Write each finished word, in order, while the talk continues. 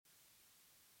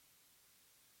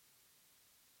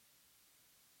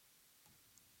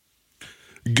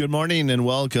Good morning and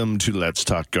welcome to Let's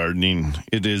Talk Gardening.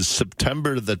 It is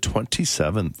September the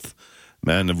 27th.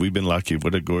 Man, have we been lucky.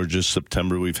 What a gorgeous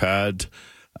September we've had.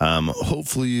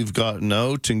 Hopefully you've gotten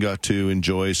out and got to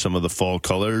enjoy some of the fall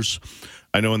colors.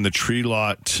 I know in the tree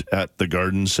lot at the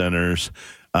garden centers,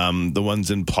 the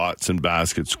ones in pots and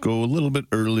baskets go a little bit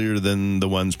earlier than the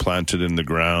ones planted in the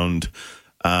ground.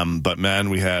 But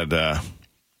man, we had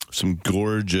some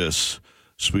gorgeous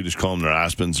Swedish columnar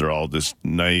aspens are all just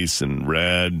nice and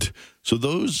red. So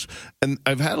those, and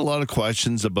I've had a lot of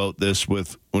questions about this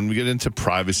with when we get into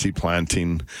privacy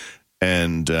planting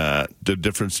and the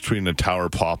difference between a tower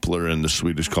poplar and the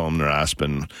Swedish columnar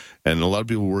aspen. And a lot of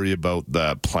people worry about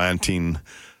the planting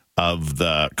of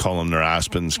the columnar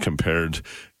aspens compared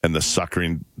and the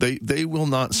suckering. They will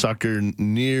not sucker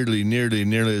nearly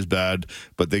as bad,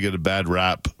 but they get a bad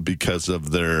rap because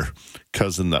of their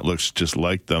cousin that looks just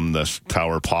like them, the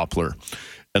tower poplar.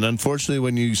 And unfortunately,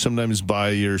 when you sometimes buy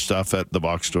your stuff at the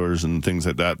box stores and things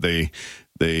like that,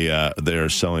 they are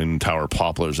selling tower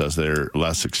poplars as they're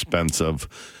less expensive.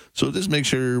 So just make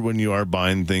sure when you are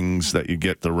buying things that you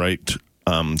get the right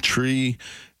tree.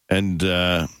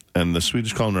 And the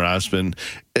Swedish columnar aspen,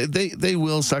 they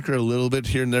will sucker a little bit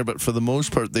here and there, but for the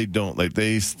most part, they don't. Like,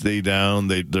 they stay down.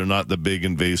 They're not the big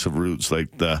invasive roots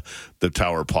like the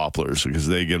tower poplars, because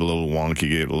they get a little wonky,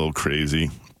 get a little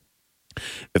crazy.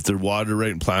 If they're watered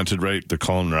right and planted right, the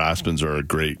columnar aspens are a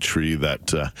great tree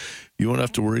that you won't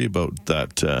have to worry about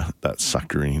that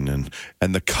suckering.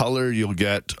 And the color you'll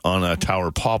get on a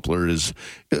tower poplar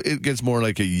it gets more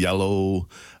like a yellow.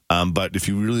 But if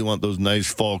you really want those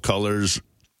nice fall colors,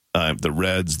 the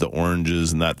reds, the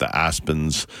oranges, and the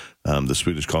aspens, the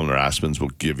Swedish columnar aspens will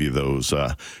give you those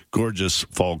gorgeous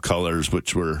fall colors,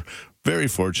 which we're very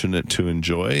fortunate to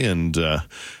enjoy. And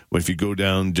if you go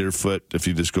down Deerfoot, if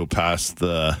you just go past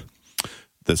the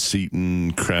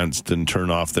Seton, Cranston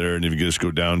turn off there, and if you just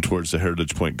go down towards the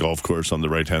Heritage Point Golf Course on the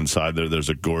right-hand side there's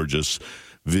a gorgeous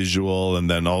visual. And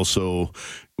then also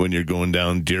when you're going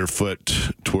down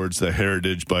Deerfoot towards the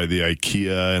Heritage by the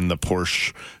IKEA and the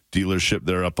Porsche dealership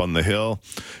there up on the hill,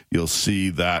 you'll see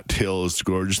that hill is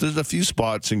gorgeous. There's a few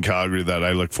spots in Calgary that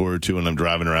I look forward to when I'm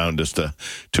driving around just to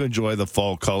enjoy the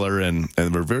fall color, and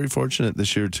we're very fortunate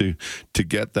this year to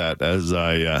get that. As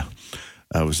I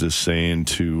was just saying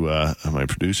to my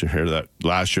producer here that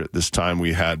last year at this time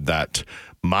we had that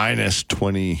minus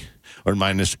 20 or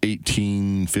minus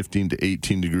 15 to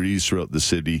 18 degrees throughout the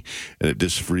city, and it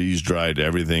just freeze-dried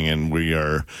everything, and we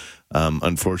are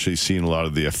unfortunately seeing a lot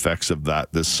of the effects of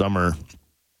that this summer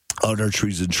on our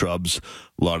trees and shrubs.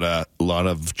 A lot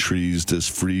of trees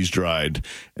just freeze-dried,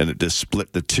 and it just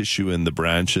split the tissue in the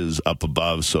branches up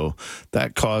above, so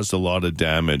that caused a lot of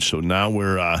damage. So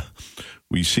now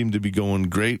we seem to be going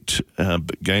great,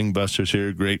 gangbusters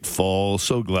here, great fall.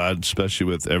 So glad, especially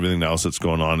with everything else that's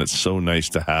going on. It's so nice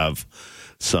to have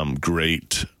some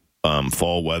great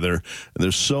fall weather. And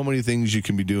there's so many things you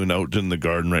can be doing out in the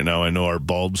garden right now. I know our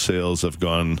bulb sales have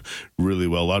gone really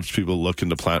well. Lots of people looking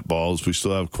to plant bulbs. We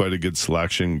still have quite a good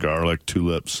selection, garlic,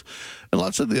 tulips, and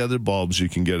lots of the other bulbs you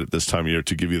can get at this time of year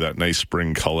to give you that nice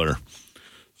spring color.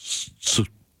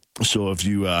 So if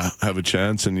you have a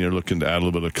chance and you're looking to add a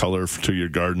little bit of color to your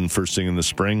garden first thing in the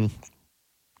spring,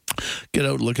 get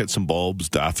out and look at some bulbs.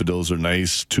 Daffodils are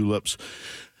nice, tulips.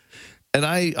 And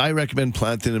I recommend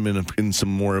planting them in some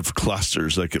more of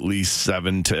clusters, like at least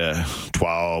 7 to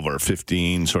 12 or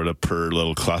 15 sort of per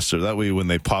little cluster. That way when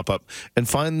they pop up, and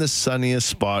find the sunniest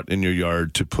spot in your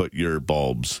yard to put your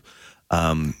bulbs.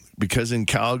 Because in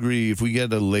Calgary, if we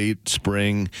get a late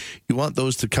spring, you want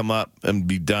those to come up and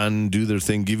be done, do their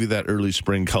thing, give you that early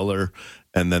spring color.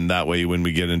 And then that way, when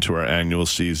we get into our annual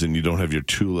season, you don't have your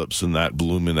tulips and that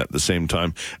blooming at the same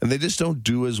time. And they just don't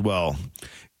do as well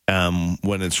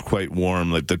when it's quite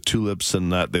warm. Like the tulips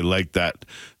and that, they like the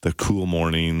cool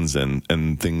mornings and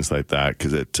things like that,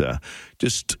 because it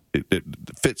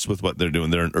fits with what they're doing.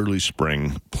 They're an early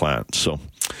spring plant. So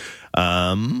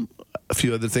a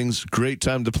few other things. Great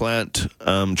time to plant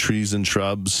trees and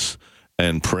shrubs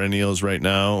and perennials right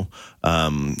now.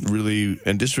 Really,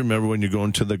 and just remember when you're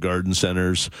going to the garden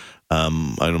centers, I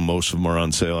know most of them are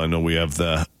on sale. I know we have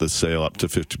the sale up to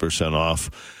 50% off.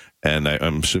 And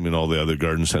I'm assuming all the other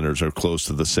garden centers are close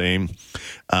to the same.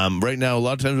 Right now, a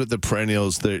lot of times with the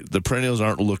perennials, the perennials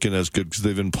aren't looking as good because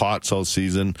they've been pots all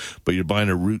season, but you're buying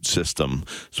a root system.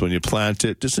 So when you plant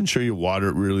it, just ensure you water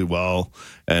it really well.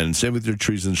 And same with your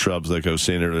trees and shrubs, like I was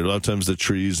saying earlier. A lot of times the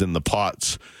trees in the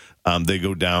pots, they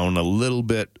go down a little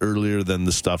bit earlier than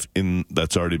the stuff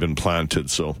that's already been planted.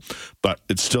 So, but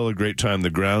it's still a great time. The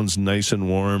ground's nice and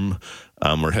warm.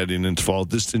 We're heading into fall.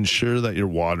 Just ensure that you're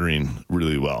watering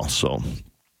really well. So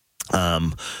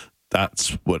That's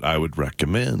what I would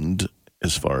recommend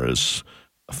as far as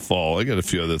fall. I got a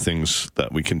few other things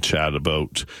that we can chat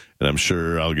about, and I'm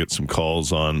sure I'll get some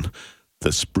calls on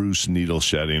the spruce needle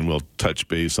shedding. We'll touch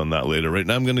base on that later. Right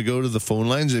now, I'm going to go to the phone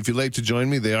lines. If you'd like to join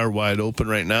me, they are wide open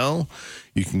right now.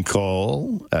 You can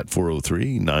call at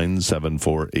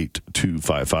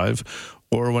 403-974-8255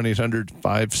 or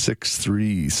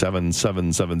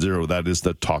 1-800-563-7770. That is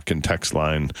the talk and text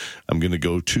line. I'm going to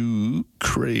go to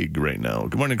Craig right now.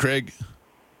 Good morning, Craig.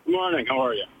 Good morning. How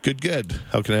are you? Good.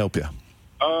 How can I help you?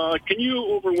 Can you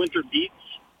overwinter beets?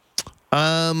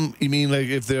 You mean like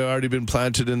if they've already been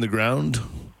planted in the ground?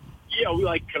 Yeah,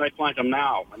 can I plant them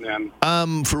now? And then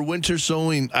for winter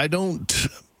sowing, I don't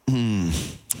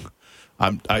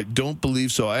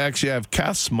believe so. I actually have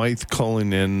Kath Smythe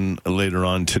calling in later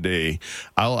on today.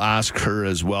 I'll ask her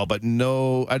as well, but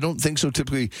no, I don't think so.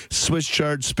 Typically, Swiss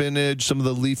chard, spinach, some of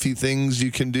the leafy things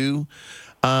you can do.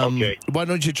 Okay. Why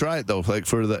don't you try it though? Like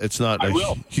it's not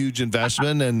a huge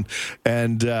investment, and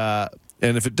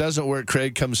if it doesn't work,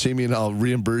 Craig, come see me and I'll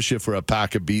reimburse you for a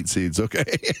pack of beet seeds. Okay.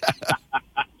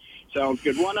 Sounds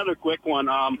good. One other quick one.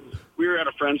 We were at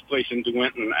a friend's place in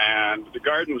DeWinton, and the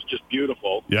garden was just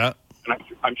beautiful. Yeah. And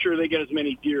I'm sure they get as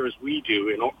many deer as we do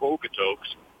in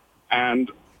Okotoks.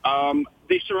 And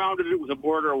they surrounded it with a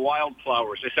border of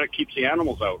wildflowers. They said it keeps the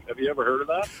animals out. Have you ever heard of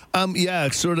that? Yeah,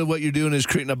 sort of what you're doing is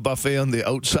creating a buffet on the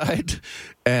outside.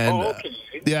 And okay.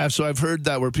 Yeah, so I've heard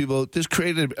that where people just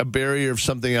create a barrier of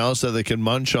something else that they can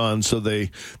munch on, so they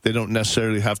don't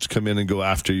necessarily have to come in and go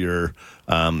after your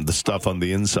the stuff on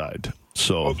the inside.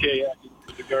 So okay, yeah.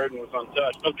 The garden was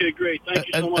untouched. Okay, great. Thank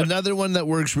you so much. Another one that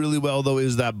works really well, though,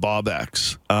 is that Bob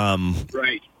X.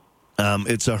 Right.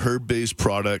 It's a herb-based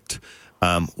product.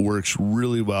 Works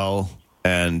really well,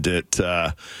 and it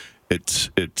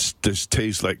just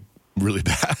tastes like really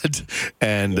bad,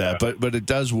 and but it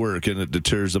does work, and it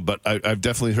deters them. But I've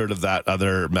definitely heard of that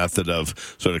other method of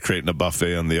sort of creating a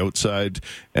buffet on the outside,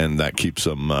 and that keeps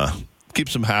them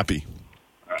happy.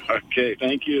 Okay,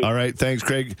 thank you. All right, thanks,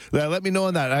 Craig. Let me know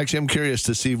on that. Actually, I'm curious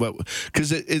to see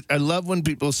because I love when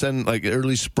people send, like,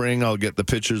 early spring, I'll get the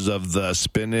pictures of the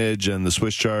spinach and the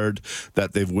Swiss chard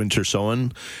that they've winter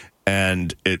sown,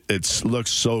 and it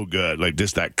looks so good. Like,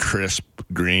 just that crisp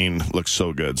green looks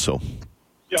so good. So,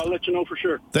 yeah, I'll let you know for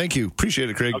sure. Thank you. Appreciate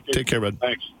it, Craig. Okay. Take care, bud.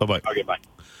 Thanks. Bye-bye. Okay, bye.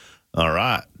 All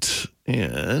right,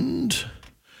 and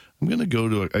I'm going to go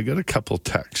to I got a couple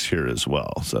texts here as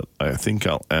well, so I think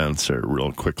I'll answer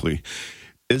real quickly.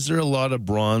 Is there a lot of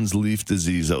bronze leaf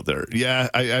disease out there? Yeah,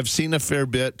 I've seen a fair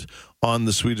bit on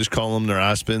the Swedish columnar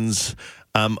aspens.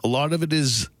 A lot of it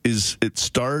is it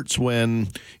starts when,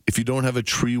 if you don't have a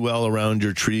tree well around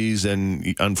your trees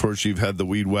and unfortunately you've had the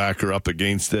weed whacker up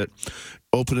against it,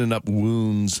 opening up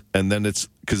wounds, and then it's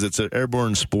because it's an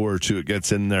airborne spore too. It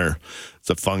gets in there. It's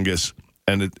a fungus.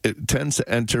 And it tends to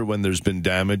enter when there's been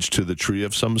damage to the tree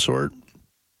of some sort.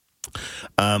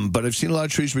 But I've seen a lot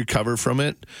of trees recover from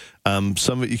it. Some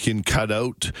of it you can cut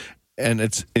out. And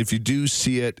if you do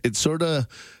see it, it's a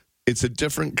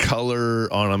different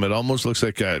color on them. It almost looks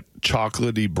like a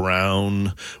chocolatey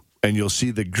brown. And you'll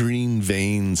see the green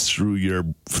veins through your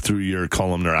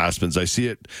columnar aspens. I see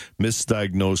it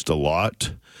misdiagnosed a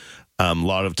lot. A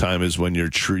lot of time is when your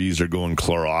trees are going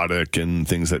chlorotic and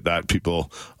things like that.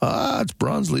 People, it's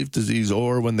bronze leaf disease.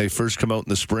 Or when they first come out in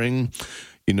the spring,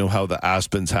 you know how the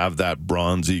aspens have that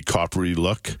bronzy, coppery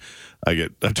look. I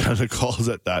get a ton of calls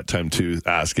at that time too,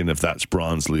 asking if that's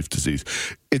bronze leaf disease.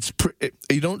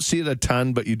 You don't see it a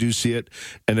ton, but you do see it,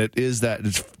 and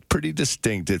it's pretty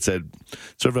distinct. It's a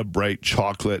sort of a bright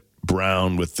chocolate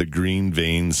brown with the green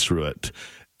veins through it,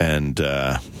 and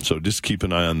so just keep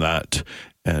an eye on that.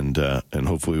 And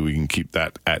hopefully we can keep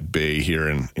that at bay here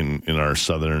in our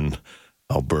southern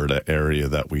Alberta area,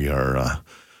 that we are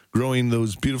growing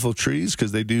those beautiful trees,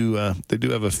 because they do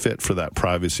have a fit for that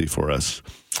privacy for us.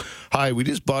 Hi, we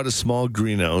just bought a small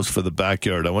greenhouse for the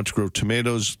backyard. I want to grow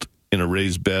tomatoes in a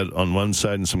raised bed on one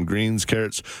side and some greens,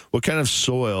 carrots. What kind of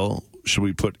soil should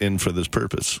we put in for this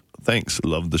purpose? Thanks.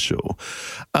 Love the show.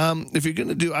 If you're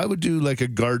going to I would do like a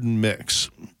garden mix.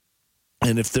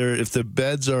 And if the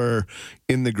beds are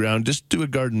in the ground, just do a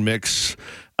garden mix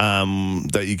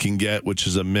that you can get, which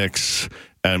is a mix.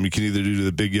 You can either do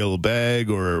the big yellow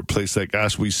bag, or a place like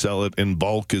us, we sell it in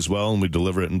bulk as well, and we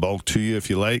deliver it in bulk to you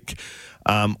if you like.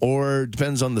 Or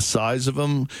depends on the size of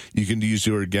them. You can use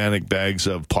the organic bags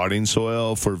of potting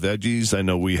soil for veggies. I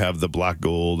know we have the black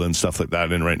gold and stuff like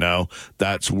that in right now.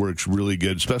 That works really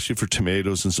good, especially for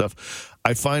tomatoes and stuff.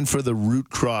 I find for the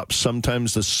root crops,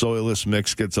 sometimes the soilless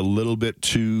mix gets a little bit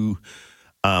too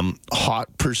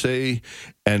hot per se,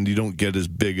 and you don't get as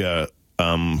big a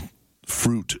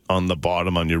fruit on the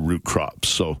bottom on your root crops.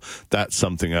 So that's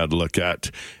something I'd look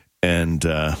at. And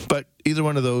but either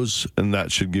one of those, and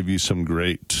that should give you some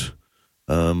great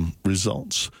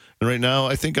results. And right now,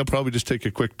 I think I'll probably just take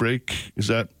a quick break.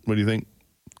 What do you think?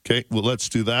 Okay, well, let's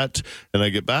do that. And I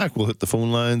get back, we'll hit the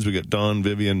phone lines. We got Don,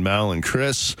 Vivian, Mal, and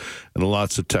Chris, and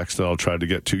lots of text that I'll try to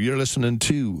get to. You're listening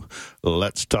to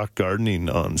Let's Talk Gardening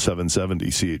on 770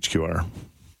 CHQR.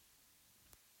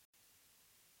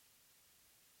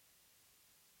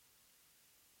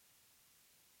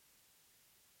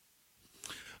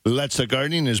 Let's Talk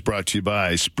Gardening is brought to you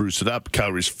by Spruce It Up,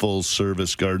 Calgary's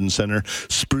full-service garden center.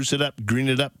 Spruce it up, green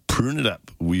it up, prune it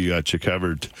up. We got you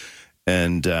covered.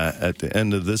 And at the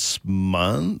end of this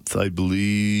month, I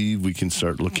believe we can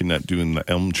start looking at doing the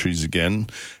elm trees again,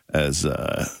 as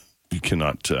you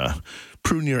cannot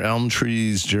prune your elm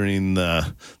trees during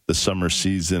the summer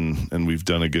season, and we've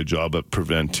done a good job at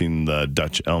preventing the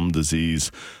Dutch elm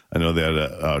disease. I know they had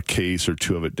a case or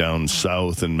two of it down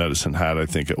south in Medicine Hat, I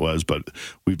think it was, but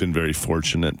we've been very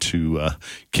fortunate to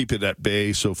keep it at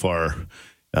bay so far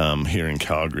here in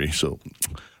Calgary. So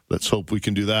let's hope we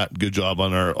can do that. Good job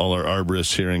on all our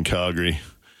arborists here in Calgary.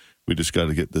 We just got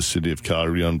to get the city of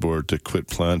Calgary on board to quit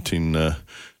planting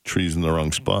trees in the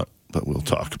wrong spot, but we'll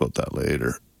talk about that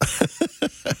later.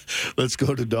 Let's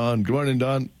go to Don. Good morning,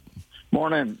 Don.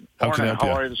 Morning. How can I help you?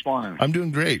 How are you this morning? I'm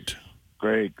doing great.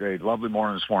 Great. Lovely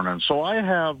morning this morning. So I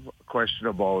have a question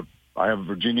about, I have a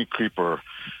Virginia creeper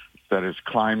that is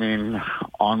climbing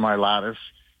on my lattice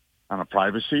on a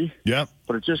privacy. Yeah.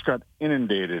 But it just got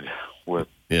inundated with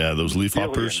those leaf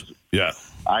hoppers. Yeah.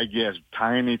 I guess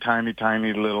tiny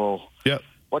little. Yeah.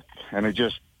 And it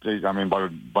just,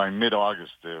 by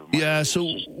mid-August. So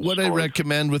what I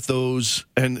recommend with those,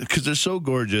 and because they're so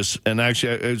gorgeous, and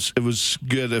actually it was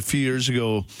good. A few years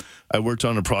ago, I worked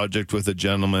on a project with a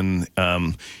gentleman.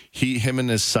 Him and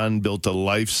his son built a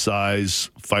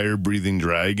life-size fire-breathing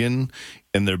dragon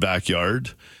in their backyard.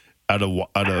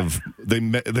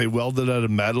 They welded out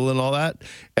of metal and all that,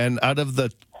 and out of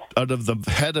the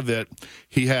head of it,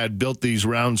 he had built these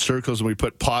round circles, and we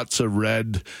put pots of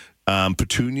red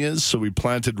petunias. So we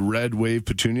planted red wave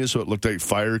petunias, so it looked like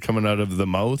fire coming out of the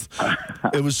mouth.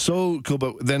 It was so cool.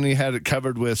 But then he had it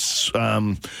covered with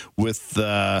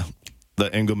the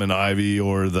Engelmann ivy,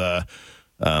 or the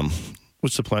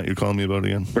what's the plant you're calling me about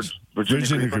again?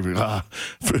 Virginia creeper.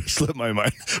 Slipped my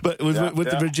mind. But it was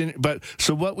with the Virginia. But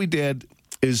so what we did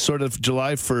is sort of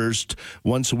July 1st,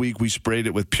 once a week, we sprayed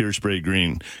it with Pure Spray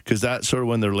Green, because that's sort of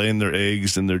when they're laying their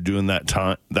eggs and they're doing that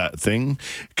thing.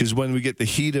 Because when we get the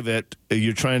heat of it,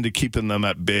 you're trying to keep them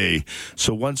at bay.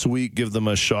 So once a week, give them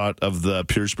a shot of the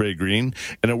Pure Spray Green,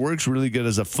 and it works really good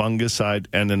as a fungicide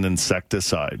and an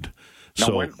insecticide. Now,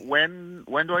 so when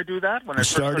do I do that?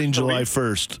 Starting July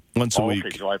 1st, once a week.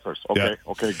 Okay, July 1st. Okay,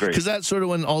 okay, great. Because that's sort of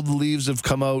when all the leaves have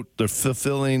come out. They're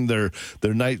fulfilling. They're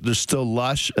still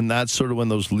lush, and that's sort of when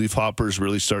those leaf hoppers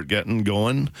really start getting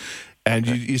going. And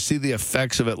you see the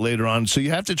effects of it later on. So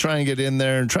you have to try and get in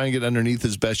there and try and get underneath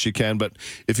as best you can. But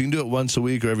if you can do it once a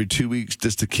week or every 2 weeks,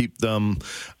 just to keep them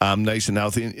nice and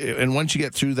healthy. And once you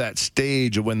get through that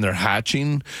stage of when they're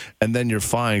hatching, and then you're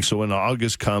fine. So when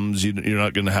August comes, you're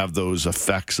not going to have those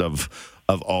effects of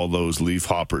all those leaf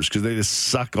hoppers, because they just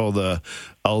suck all the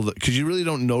because you really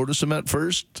don't notice them at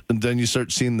first, and then you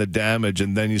start seeing the damage,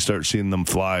 and then you start seeing them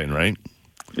flying, right?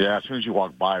 Yeah, as soon as you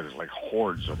walk by, there's like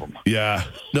hordes of them. Yeah.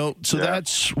 No, so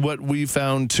that's what we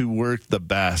found to work the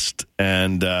best.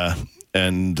 And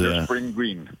Pure Spray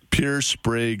Green. Pure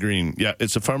Spray Green. Yeah,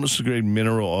 it's a pharmaceutical-grade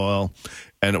mineral oil,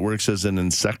 and it works as an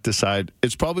insecticide.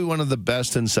 It's probably one of the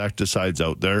best insecticides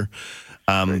out there.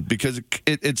 Because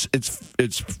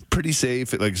it's pretty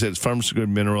safe. Like I said, it's pharmaceutical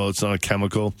mineral. It's not a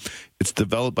chemical. It's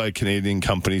developed by a Canadian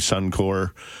company,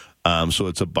 Suncor. So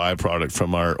it's a byproduct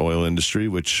from our oil industry,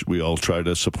 which we all try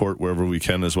to support wherever we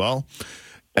can as well.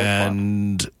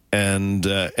 And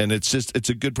it's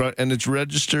a good product, and it's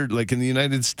registered. Like in the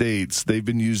United States, they've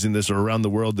been using this, or around the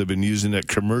world, they've been using it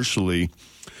commercially.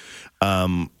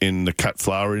 In the cut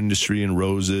flower industry and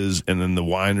roses, and in the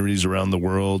wineries around the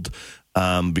world,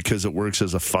 because it works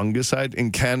as a fungicide. In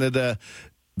Canada,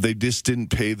 they just didn't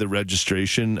pay the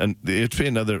registration, and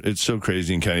it's so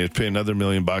crazy in Canada. You'd pay another $1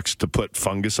 million to put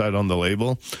fungicide on the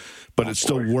label, but it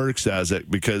still works as it,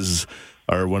 because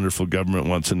our wonderful government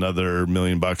wants another $1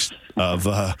 million of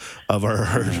our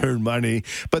hard-earned money.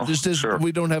 But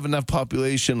we don't have enough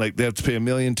population. Like, they have to pay $1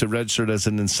 million to register it as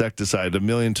an insecticide, $1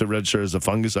 million to register as a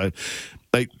fungicide.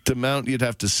 Like, the amount you'd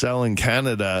have to sell in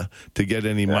Canada to get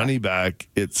any money back,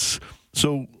 it's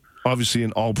so. Obviously,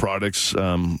 in all products,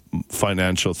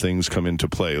 financial things come into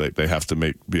play. Like, they have to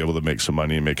be able to make some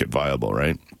money and make it viable,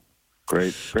 right?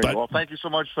 Great. But- Well, thank you so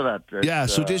much for that. Yeah,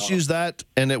 so just use that,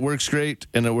 and it works great.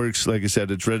 And it works, like I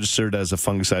said, it's registered as a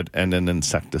fungicide and an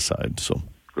insecticide. So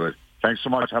Good. Thanks so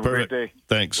much. Have Perfect. a great day.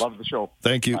 Thanks. Love the show.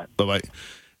 Thank you. Bye. Bye-bye.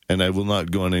 And I will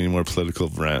not go on any more political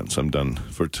rants. I'm done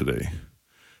for today.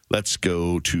 Let's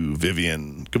go to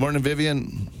Vivian. Good morning,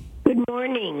 Vivian. Good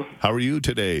morning. How are you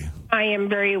today? I am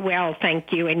very well,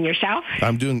 thank you. And yourself?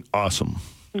 I'm doing awesome.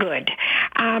 Good.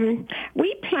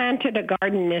 We planted a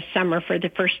garden this summer for the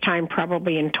first time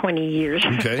probably in 20 years.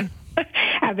 Okay.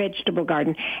 A vegetable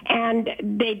garden. And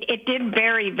it did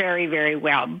very, very, very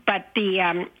well. But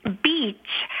the beets,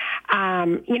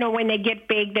 when they get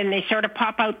big, then they sort of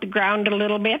pop out the ground a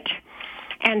little bit.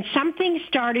 And something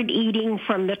started eating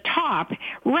from the top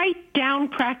right down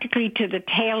practically to the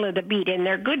tail of the beet, and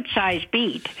they're good-sized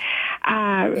beet,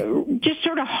 just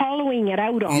sort of hollowing it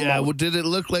out almost. Yeah, well, did it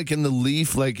look like in the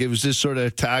leaf, like it was just sort of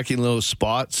attacking little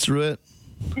spots through it?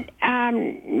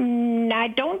 I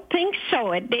don't think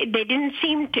so. It didn't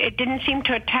seem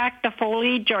to attack the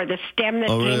foliage or the stem that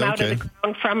came out of the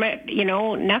ground from it.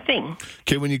 Nothing.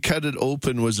 Okay, when you cut it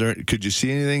open, could you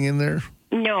see anything in there?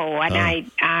 No,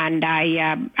 and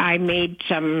I made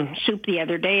some soup the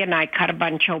other day, and I cut a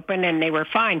bunch open, and they were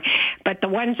fine. But the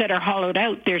ones that are hollowed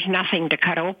out, there's nothing to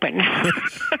cut open.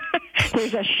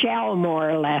 There's a shell, more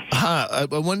or less. I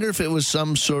wonder if it was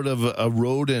some sort of a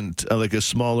rodent, like a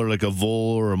smaller, like a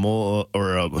vole or a mole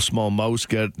or a small mouse,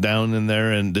 get down in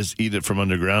there and just eat it from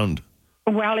underground.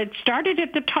 Well, it started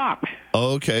at the top.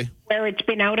 Oh, okay. Where it's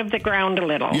been out of the ground a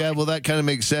little. Yeah, well, that kind of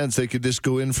makes sense. They could just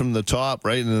go in from the top,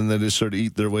 right, and then they just sort of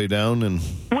eat their way down. And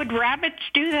would rabbits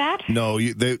do that? No,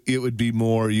 it would be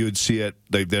more. You would see it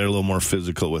like they're a little more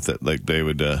physical with it. Like they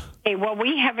would. Okay, well,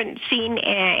 we haven't seen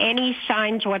any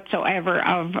signs whatsoever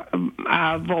of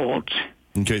voles.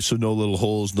 Okay, so no little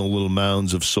holes, no little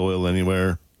mounds of soil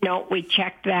anywhere. No, we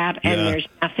checked that, and there's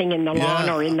nothing in the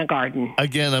lawn or in the garden.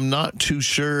 Again, I'm not too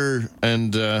sure,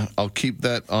 and I'll keep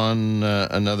that on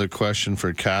another question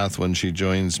for Kath when she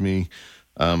joins me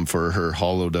for her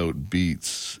hollowed-out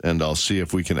beets, and I'll see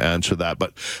if we can answer that.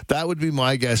 But that would be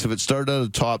my guess. If it started at the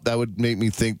top, that would make me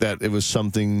think that it was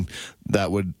something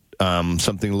that would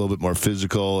something a little bit more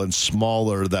physical and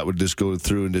smaller that would just go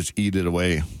through and just eat it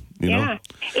away. You know?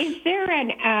 Is there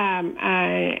an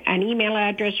email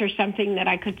address or something that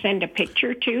I could send a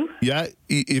picture to? Yeah,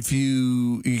 if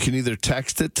you can either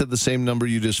text it to the same number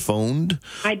you just phoned.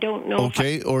 I don't know.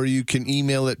 Okay, or you can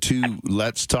email it to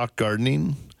Let's Talk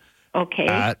Gardening. Okay.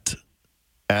 At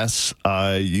siugc.ca.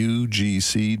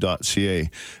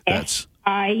 That's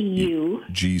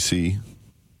siugc.ca.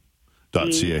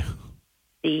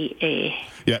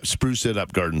 Yeah, Spruce It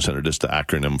Up Garden Center, just the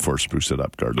acronym for Spruce It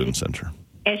Up Garden Center.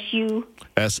 SIUGC.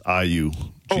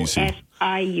 Oh,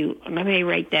 SIU. Let me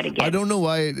write that again. I don't know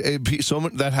why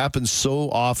that happens so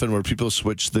often where people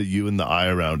switch the U and the I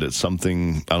around. It's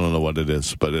something, I don't know what it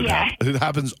is, but it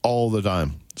happens all the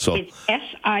time. So it's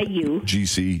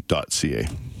SIUGC.ca.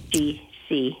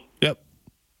 GC. Yep.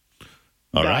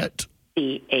 All right.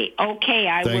 CA. Okay,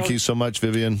 I will. Thank you so much,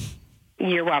 Vivian.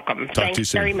 You're welcome. Talk to you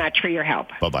soon. Very much for your help.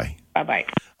 Bye-bye. Bye-bye.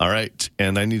 All right,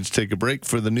 and I need to take a break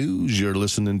for the news. You're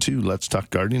listening to Let's Talk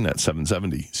Gardening at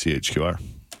 770 CHQR.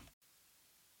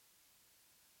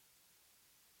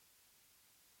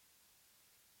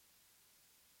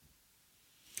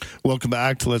 Welcome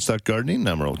back to Let's Talk Gardening.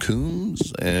 I'm Earl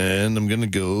Coombs, and I'm going to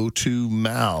go to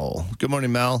Mal. Good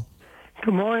morning, Mal.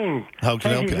 Good morning. How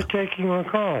can I help you? Thank you for taking my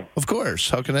call. Of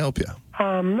course. How can I help you?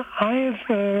 I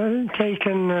have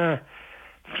taken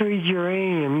 3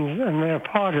 geraniums, and they're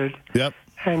potted. Yep.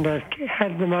 And I've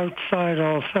had them outside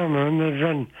all summer, and they've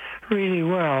done really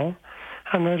well.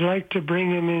 And I'd like to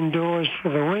bring them indoors for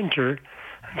the winter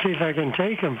and see if I can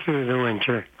take them through the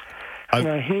winter. And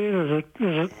I hear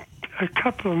there's a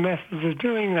couple of methods of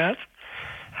doing that.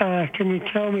 Can you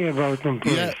tell me about them,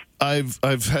 please? Yeah,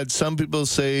 I've had some people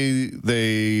say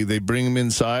they bring them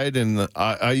inside, and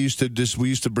we used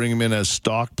to bring them in as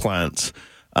stock plants.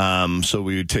 So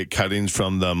we would take cuttings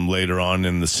from them later on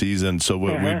in the season. So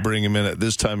we'd bring them in at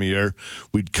this time of year.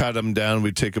 We'd cut them down.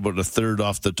 We'd take about a third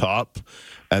off the top,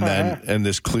 and then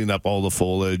just clean up all the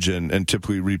foliage and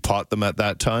typically repot them at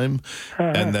that time,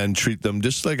 and then treat them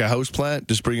just like a house plant.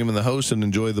 Just bring them in the house and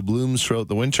enjoy the blooms throughout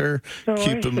the winter.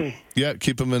 Keep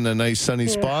them in a nice sunny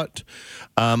spot.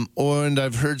 And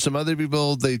I've heard some other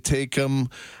people, they take them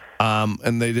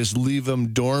and they just leave them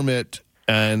dormant.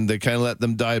 And they kind of let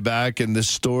them die back and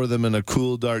just store them in a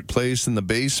cool, dark place in the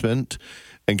basement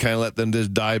and kind of let them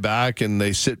just die back. And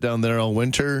they sit down there all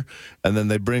winter, and then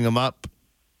they bring them up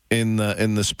in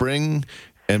the spring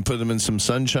and put them in some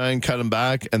sunshine, cut them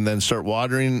back, and then start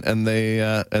watering, and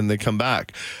they come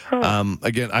back.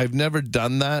 Again, I've never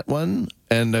done that one,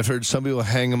 and I've heard some people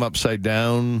hang them upside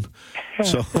down,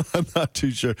 so I'm not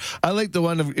too sure. I like the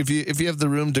one if you have the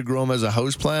room to grow them as a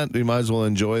house plant, you might as well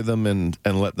enjoy them and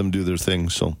let them do their thing.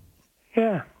 So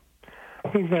yeah, I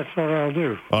think that's what I'll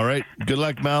do. all right, good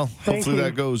luck, Mal. Hopefully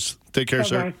that goes. Take care,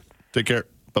 sir. Take care.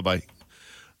 Bye-bye.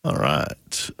 All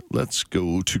right, let's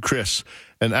go to Chris.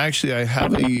 And actually, I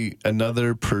have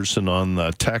another person on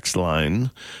the text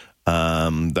line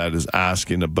that is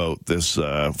asking about this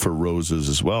for roses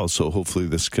as well. So hopefully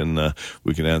this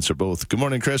we can answer both. Good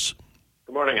morning, Chris.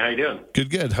 Good morning. How you doing?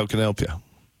 Good. How can I help you?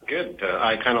 Good.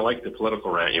 I kind of like the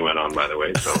political rant you went on, by the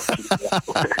way. So.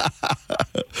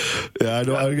 Yeah, I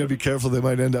got to be careful. They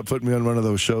might end up putting me on one of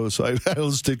those shows, so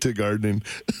I'll stick to gardening.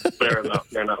 Fair enough.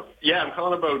 Yeah, I'm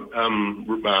calling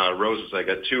about roses. I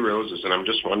got 2 roses, and I'm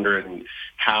just wondering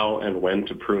how and when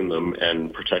to prune them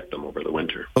and protect them over the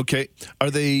winter. Okay. Are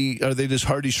they just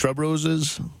hardy shrub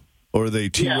roses, or are they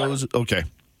tea roses? Okay.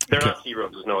 They're not tea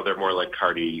roses, no. They're more like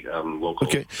hardy local.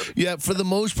 Okay. Yeah, for the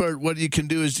most part, what you can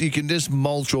do is you can just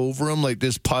mulch over them, like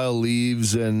just pile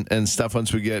leaves and stuff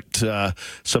once we get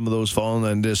some of those falling,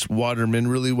 and just water them in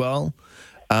really well.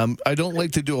 I don't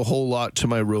like to do a whole lot to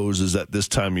my roses at this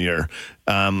time of year.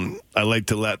 I like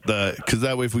to because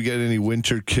that way if we get any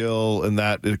winter kill and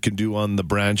that it can do on the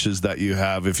branches that you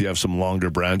have if you have some longer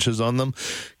branches on them.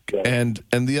 Yeah.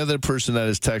 And the other person that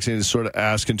is texting is sort of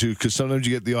asking too, because sometimes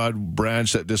you get the odd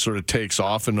branch that just sort of takes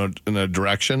off in a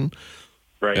direction.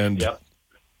 Right, And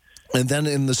then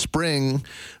in the spring,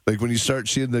 like when you start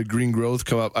seeing the green growth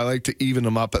come up, I like to even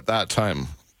them up at that time.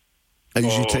 I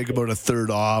usually take about a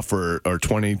third off or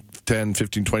 20, 10,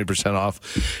 15, 20%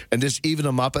 off and just even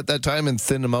them up at that time and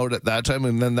thin them out at that time.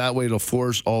 And then that way it'll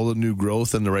force all the new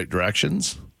growth in the right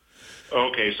directions.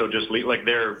 Okay, so just like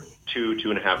they're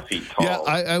 2.5 feet tall. Yeah,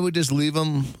 I would just leave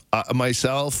them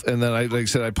myself. And then, like I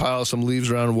said, I pile some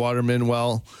leaves around, water them in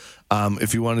well.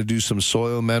 If you want to do some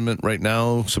soil amendment right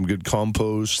now, some good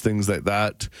compost, things like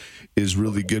that is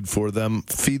really good for them.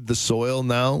 Feed the soil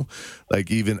now,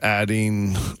 like even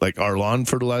adding like our lawn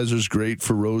fertilizer is great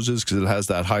for roses because it has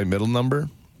that high middle number.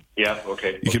 Yeah,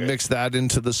 okay. You can mix that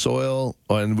into the soil,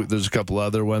 and there's a couple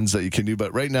other ones that you can do.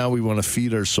 But right now we want to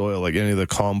feed our soil, like any of the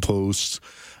composts,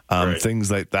 things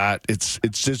like that. It's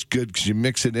just good because you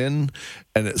mix it in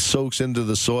and it soaks into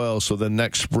the soil. So the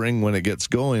next spring when it gets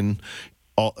going,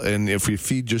 and if we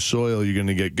feed your soil, you're going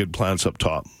to get good plants up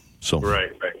top. So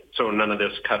right. So none of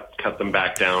this cut them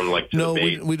back down like to the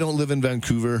base? we don't live in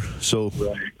Vancouver, so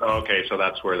right. Okay, so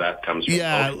that's where that comes from.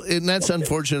 Yeah, and that's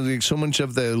unfortunately so much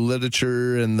of the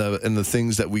literature and the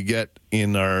things that we get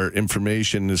in our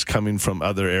information is coming from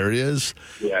other areas.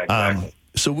 Yeah, exactly.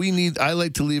 So I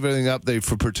like to leave everything up there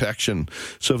for protection.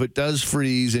 So if it does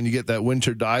freeze and you get that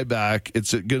winter dieback,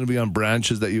 it's going to be on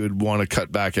branches that you would want to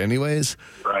cut back anyways.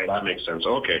 Right, that makes sense.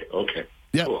 Okay.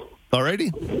 Yeah. Cool. All righty.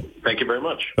 Thank you very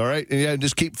much. All right. And yeah,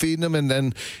 just keep feeding them and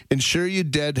then ensure you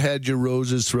deadhead your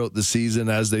roses throughout the season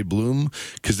as they bloom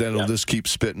because then it'll just keep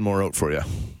spitting more out for you.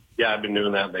 Yeah, I've been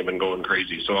doing that. They've been going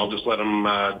crazy. So I'll just let them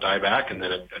die back and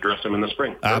then address them in the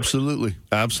spring. Absolutely.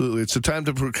 It's a time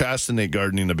to procrastinate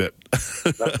gardening a bit.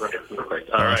 That's right. Perfect.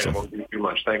 All right. I won't do too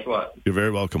much. Thanks a lot. You're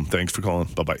very welcome. Thanks for calling.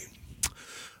 Bye-bye.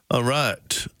 All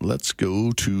right. Let's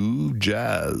go to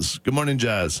Jazz. Good morning,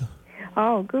 Jazz.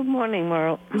 Oh, good morning,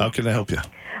 Merle. How can I help you?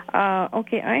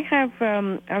 Okay,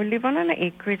 I live on an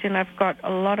acreage, and I've got a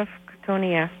lot of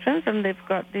cotoneasterns, and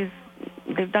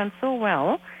they've done so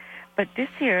well. But this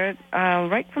year,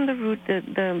 right from the root,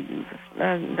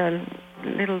 the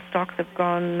little stalks have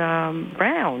gone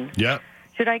brown. Yeah.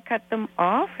 Should I cut them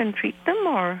off and treat them,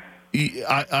 or?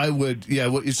 I would, yeah.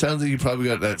 Well, it sounds like you probably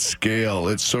got that scale.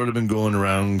 It's sort of been going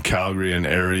around Calgary and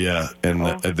area, and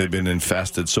they've been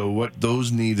infested. So what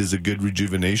those need is a good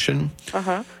rejuvenation.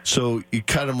 So you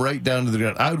cut them right down to the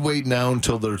ground. I would wait now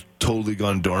until they're totally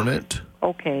gone dormant.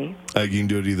 Okay. You can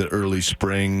do it either early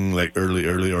spring, like early,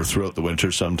 or throughout the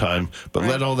winter sometime. But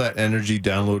let all that energy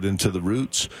download into the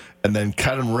roots, and then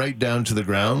cut them right down to the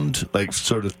ground, like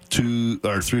sort of 2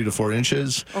 or 3 to 4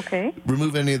 inches. Okay.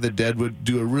 Remove any of the deadwood.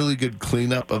 Do a really good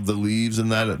cleanup of the leaves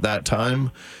and that at that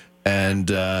time. And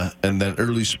then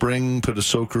early spring, put a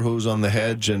soaker hose on the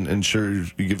hedge and ensure you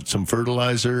give it some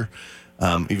fertilizer.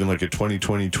 Even like a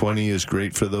 20-20-20 is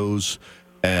great for those.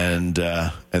 And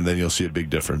then you'll see a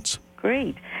big difference.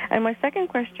 Great. And my second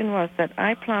question was that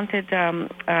I planted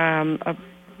a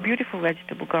beautiful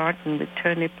vegetable garden with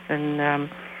turnips and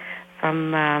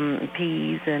some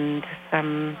peas and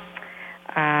some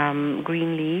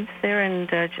green leaves there and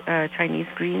Chinese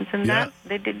greens and Yeah. that.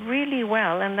 They did really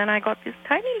well. And then I got this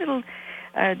tiny little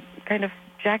kind of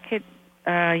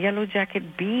yellow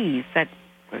jacket bees that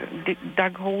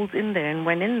dug holes in there and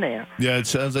went in there. Yeah, it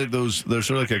sounds like they're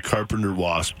sort of like a carpenter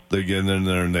wasp. They get in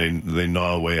there and they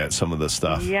gnaw away at some of the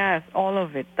stuff. Yes, all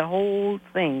of it, the whole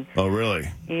thing. Oh,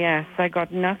 really? Yes, I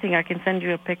got nothing. I can send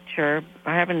you a picture.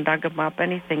 I haven't dug them up,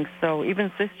 anything. So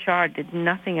even Swiss chard did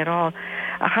nothing at all.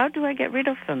 How do I get rid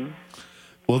of them?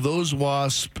 Well, those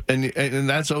wasps, and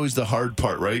that's always the hard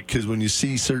part, right? Because when you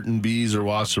see certain bees or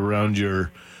wasps around your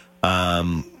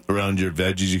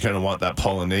veggies, you kind of want that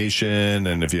pollination.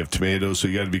 And if you have tomatoes, so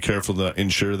you got to be careful to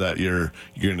ensure that you're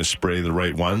going to spray the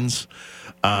right ones.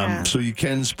 So you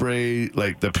can spray,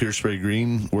 like the Pure Spray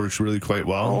Green works really quite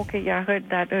well. Okay, yeah, I heard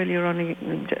that earlier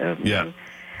on. Yeah.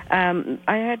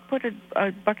 I had put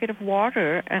a bucket of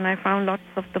water, and I found lots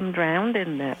of them drowned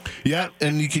in there. Yeah,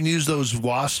 and you can use those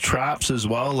wasp traps as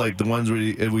well, like the ones where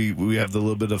we have the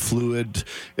little bit of fluid.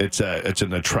 It's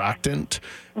an attractant,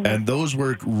 and those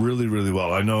work really, really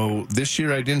well. I know this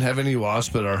year I didn't have any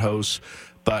wasp at our house,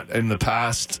 but in the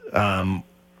past, one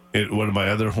of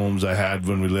my other homes I had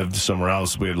when we lived somewhere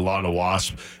else, we had a lot of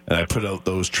wasps, and I put out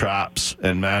those traps,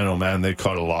 and man, oh man, they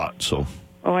caught a lot, so...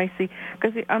 Oh, I see.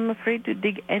 Because I'm afraid to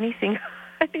dig anything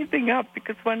up,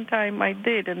 because one time I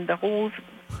did, and the whole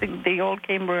thing, they all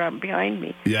came around behind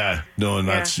me. Yeah, no, and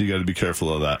that's, you got to be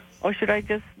careful of that. Or should I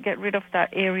just get rid of that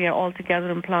area altogether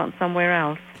and plant somewhere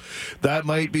else? That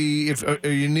might be, are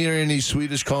you near any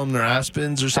Swedish columnar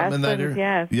aspens or something in that area?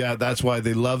 Yes. Yeah, that's why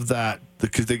they love that,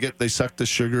 because they suck the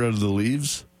sugar out of the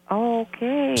leaves. Oh,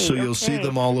 okay. So you'll see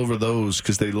them all over those,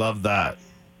 because they love that.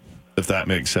 If that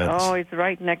makes sense. Oh, it's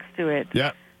right next to it.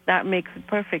 Yeah. That makes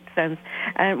perfect sense.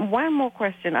 And one more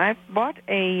question. I've bought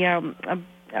a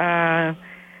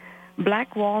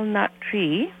black walnut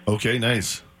tree. Okay,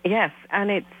 nice. Yes,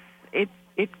 and it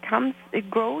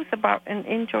grows about an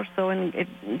inch or so, and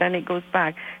then it goes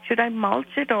back. Should I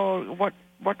mulch it, or what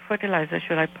fertilizer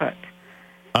should I put?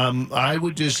 I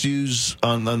would just use,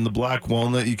 on the black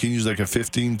walnut, you can use like a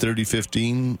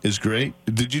 15-30-15 is great.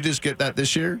 Did you just get that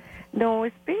this year? No,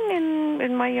 it's been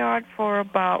in my yard for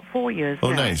about 4 years now.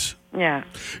 Oh, nice. Yeah.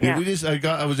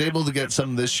 I was able to get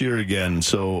some this year again,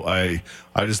 so I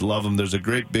just love them. There's a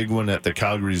great big one at the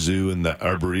Calgary Zoo in the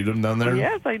Arboretum down there.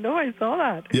 Yes, I know. I saw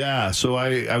that. Yeah, so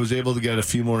I was able to get a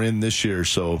few more in this year,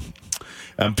 so...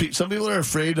 some people are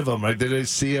afraid of them, right? They don't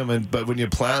see them, but when you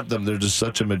plant them, they're just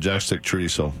such a majestic tree,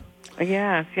 so...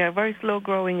 Yes, very slow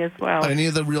growing as well. Any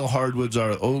of the real hardwoods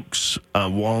are oaks,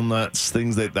 walnuts,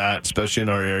 things like that, especially in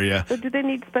our area. So do they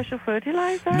need special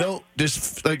fertilizer? No,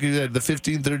 just like you said, the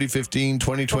 15-30-15,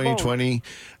 20-20-20.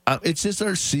 It's just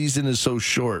our season is so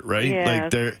short, right?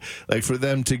 Yes. Like for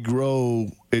them to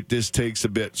grow, it just takes a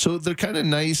bit. So they're kind of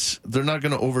nice. They're not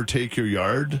going to overtake your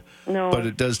yard. No. But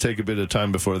it does take a bit of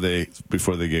time before they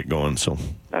get going. So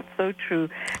that's so true.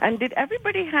 And did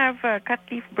everybody have a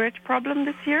cut-leaf birch problem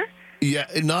this year? Yeah,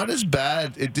 not as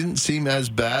bad. It didn't seem as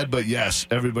bad, but yes,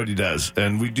 everybody does.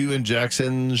 And we do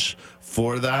injections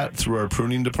for that through our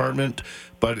pruning department.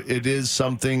 But it is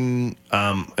something,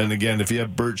 and again, if you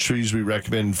have birch trees, we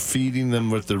recommend feeding them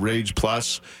with the Rage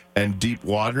Plus and deep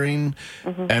watering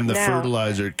and the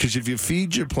fertilizer. Because if you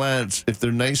feed your plants, if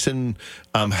they're nice and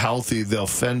healthy, they'll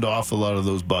fend off a lot of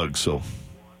those bugs. So.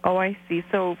 Oh, I see.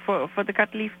 So for the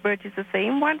cut-leaf birch, it's the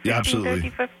same one? 15, yeah, absolutely. 30,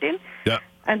 15? Yeah.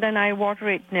 And then I water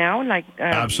it now?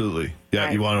 Absolutely. Yeah,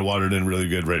 right. You want to water it in really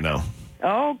good right now.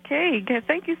 Okay.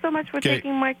 Thank you so much for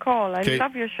taking my call. I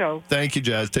love your show. Thank you,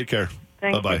 Jazz. Take care.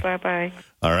 Bye-bye. Bye-bye.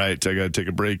 All right, I got to take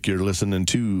a break. You're listening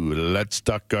to Let's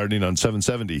Talk Gardening on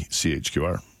 770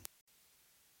 CHQR.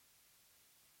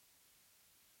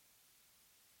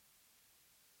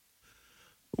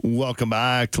 Welcome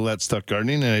back to Let's Talk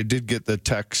Gardening. And I did get the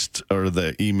text or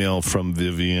the email from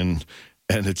Vivian,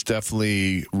 and it's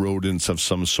definitely rodents of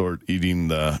some sort eating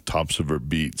the tops of her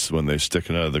beets when they're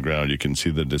sticking out of the ground. You can see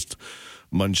them just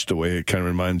munched away. It kind of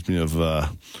reminds me of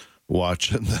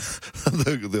watching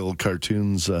the old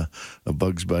cartoons of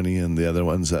Bugs Bunny and the other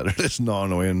ones that are just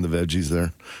gnawing away in the veggies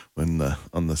there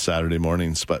on the Saturday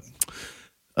mornings. But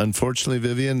unfortunately,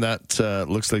 Vivian, that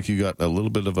looks like you got a little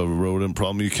bit of a rodent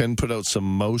problem. You can put out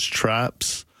some mouse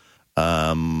traps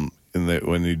when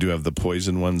you do have the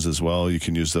poison ones as well. You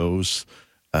can use those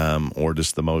or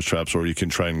just the mouse traps, or you can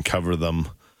try and cover them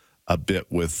a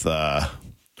bit with a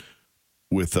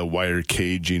wire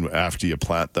caging after you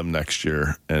plant them next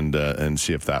year and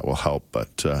see if that will help.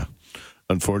 But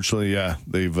unfortunately, yeah,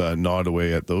 they've gnawed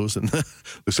away at those, and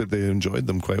looks like they enjoyed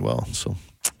them quite well. So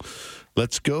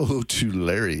let's go to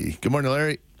Larry. Good morning,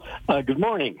 Larry. Good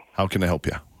morning. How can I help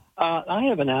you? I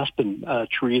have an aspen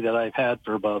tree that I've had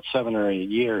for about 7 or 8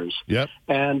 years. Yep.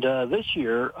 And this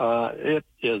year, it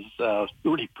is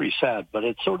really pretty sad, but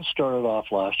it sort of started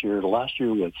off last year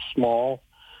with small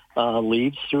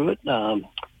leaves through it.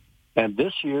 And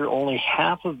this year, only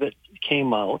half of it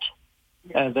came out.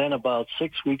 And then about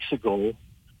 6 weeks ago,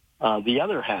 the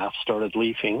other half started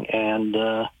leafing,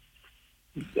 and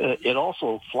it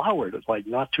also flowered like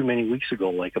not too many weeks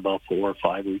ago, like about 4 or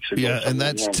 5 weeks ago. Yeah, and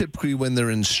that's typically when they're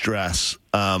in stress.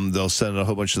 They'll send a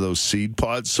whole bunch of those seed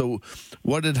pods. So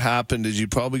what had happened is you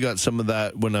probably got some of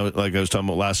that when I was talking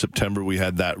about last September, we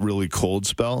had that really cold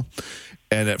spell,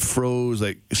 and it froze.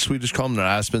 Like Swedish columnar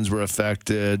aspens were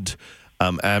affected,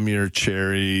 Amur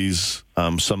cherries,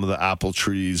 some of the apple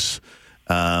trees,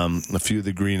 a few of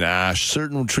the green ash,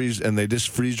 certain trees, and they just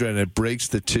freeze dry and it breaks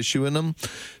the tissue in them.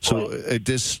 So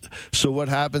so what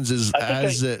happens is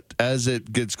as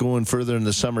it gets going further in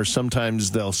the summer,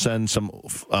 sometimes they'll send some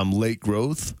late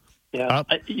growth. Yeah,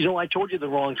 I told you the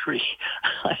wrong tree.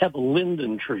 I have a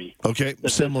linden tree. Okay,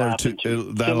 similar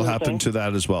to that'll happen to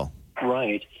that as well.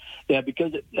 Right. Yeah,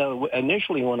 because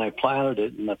initially when I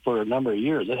planted it for a number of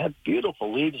years, it had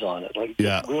beautiful leaves on it, like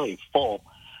really full.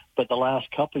 But the last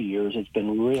couple of years, it's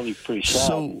been really pretty sad.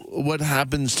 So what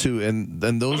happens to, and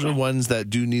those are ones that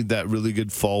do need that really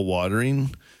good fall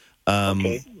watering.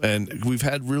 And we've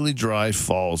had really dry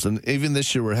falls. And even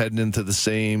this year, we're heading into the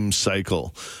same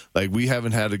cycle. Like we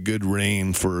haven't had a good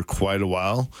rain for quite a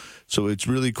while. So it's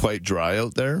really quite dry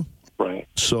out there. Right.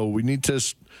 So we need to,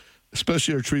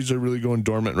 especially our trees are really going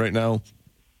dormant right now,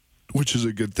 which is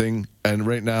a good thing. And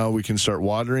right now we can start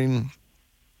watering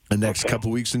the next couple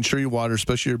of weeks. Ensure you water,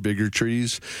 especially your bigger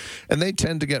trees, and they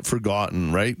tend to get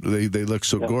forgotten, right? They look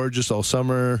so gorgeous all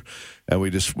summer, and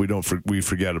we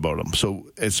forget about them.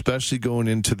 So especially going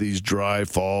into these dry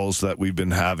falls that we've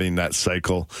been having, that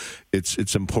cycle,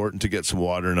 it's important to get some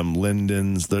water in them.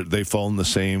 Lindens, they fall in the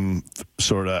same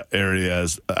sort of area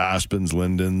as aspens,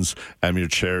 lindens, Amur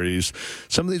cherries.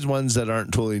 Some of these ones that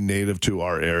aren't totally native to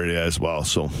our area as well.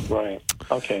 So right,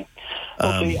 okay.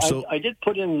 I did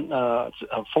put in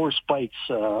 4 spikes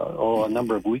a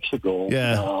number of weeks ago.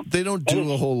 Yeah, they don't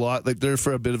do a whole lot. Like they're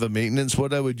for a bit of a maintenance.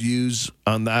 What I would use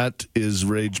on that is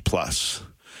Rage Plus.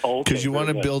 Because you want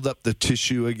to build up the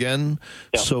tissue again.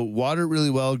 Yeah. So water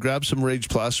really well. Grab some Rage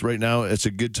Plus right now. It's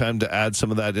a good time to add some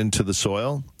of that into the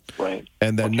soil. Right.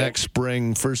 And then next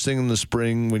spring, first thing in the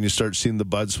spring, when you start seeing the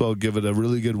bud swell, give it a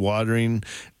really good watering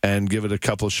and give it a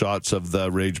couple shots of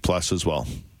the Rage Plus as well.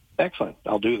 Excellent.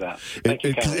 I'll do that.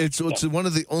 It's one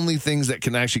of the only things that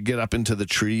can actually get up into the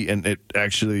tree, and it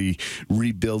actually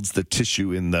rebuilds the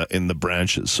tissue in the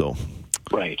branches. So,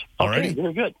 right. All right.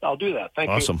 Very good. I'll do that. Thank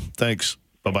you. Awesome. Thanks.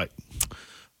 Bye-bye.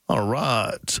 All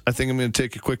right. I think I'm going to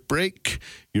take a quick break.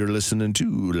 You're listening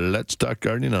to Let's Talk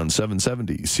Gardening on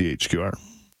 770 CHQR.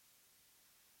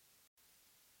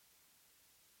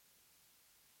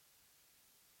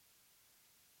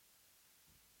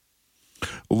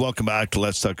 Welcome back to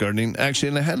Let's Talk Gardening. Actually,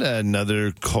 and I had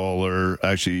another caller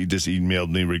actually just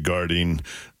emailed me regarding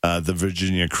the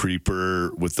Virginia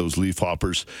creeper with those leaf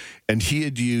hoppers, and he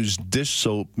had used dish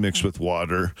soap mixed with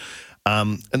water.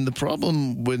 And the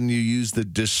problem when you use the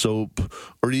dish soap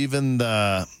or even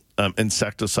the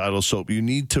insecticidal soap, you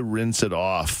need to rinse it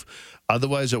off.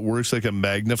 Otherwise, it works like a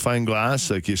magnifying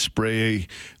glass. Like you spray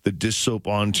the dish soap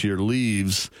onto your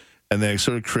leaves, and then it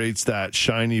sort of creates that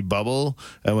shiny bubble.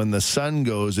 And when the sun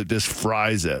goes, it just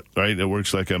fries it, right? It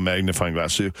works like a magnifying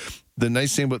glass. So the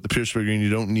nice thing about the Pure Green, you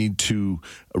don't need to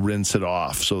rinse it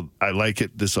off. So I like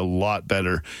it this a lot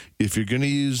better. If you're going to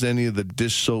use any of the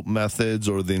dish soap methods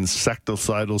or the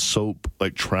insecticidal soap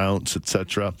like Trounce,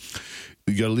 etc.,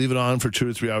 you got to leave it on for 2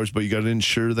 or 3 hours, but you got to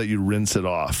ensure that you rinse it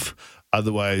off.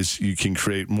 Otherwise, you can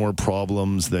create more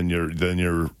problems than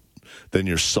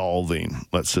you're solving.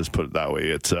 Let's just put it that way.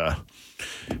 It's a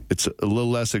little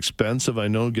less expensive, I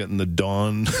know, getting the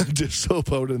Dawn dish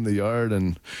soap out in the yard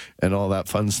and all that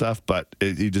fun stuff. But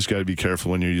you just got to be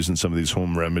careful when you're using some of these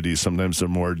home remedies. Sometimes they're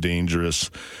more dangerous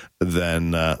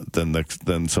than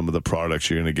some of the products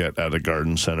you're going to get at a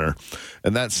garden center.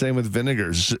 And that's same with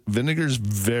vinegars. Vinegar's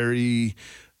very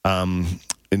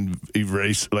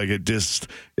erase, like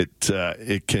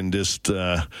it can just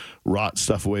rot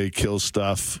stuff away, kill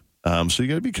stuff. So you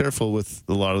got to be careful with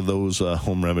a lot of those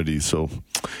home remedies. So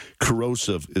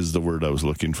corrosive is the word I was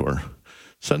looking for.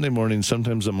 Sunday morning,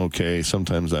 sometimes I'm okay.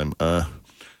 Sometimes I'm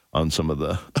on some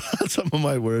of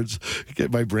my words.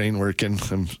 Get my brain working.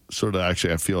 I'm sort of I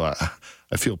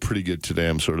feel pretty good today.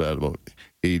 I'm sort of at about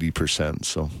 80%.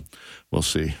 So we'll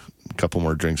see. A couple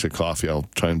more drinks of coffee. I'll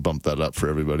try and bump that up for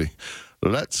everybody.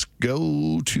 Let's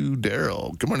go to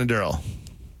Daryl. Good morning, Daryl.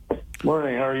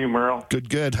 Morning. How are you, Merle?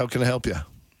 Good. How can I help you?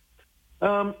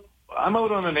 I'm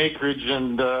out on an acreage,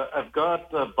 and I've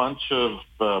got a bunch of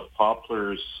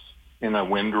poplars in a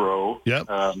windrow,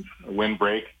 a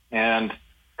windbreak. And a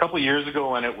couple of years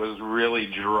ago, when it was really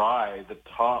dry, the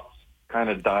tops kind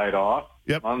of died off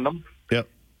on them. Yep.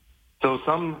 So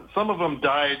some of them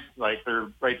died, like they're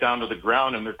right down to the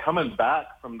ground, and they're coming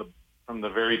back from the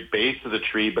very base of the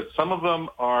tree. But some of them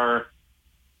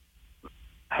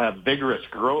have vigorous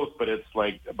growth, but it's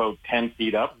like about 10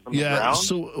 feet up from the ground.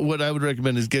 So what I would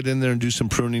recommend is get in there and do some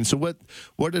pruning. So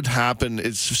what had happened,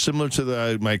 it's similar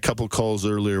to my couple calls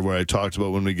earlier where I talked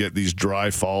about when we get these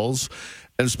dry falls,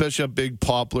 and especially on big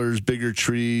poplars, bigger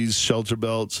trees, shelter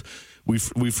belts, we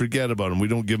forget about them. We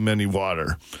don't give them any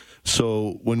water.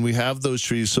 So when we have those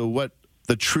trees, so what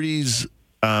the trees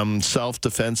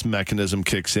self-defense mechanism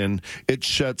kicks in, it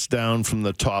shuts down from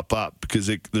the top up because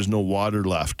there's no water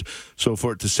left. So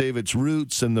for it to save its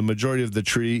roots and the majority of the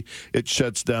tree, it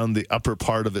shuts down the upper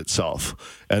part of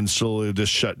itself and slowly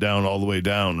just shut down all the way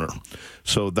down.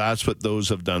 So that's what those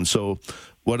have done. So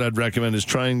what I'd recommend is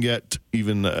try and get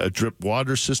even a drip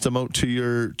water system out to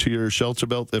your shelter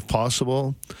belt if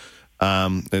possible.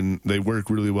 And they work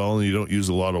really well, and you don't use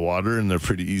a lot of water, and they're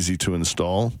pretty easy to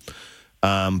install.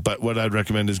 But what I'd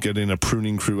recommend is getting a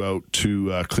pruning crew out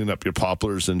to clean up your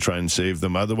poplars and try and save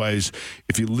them. Otherwise,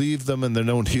 if you leave them and they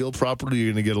don't heal properly,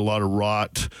 you're going to get a lot of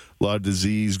rot, a lot of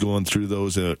disease going through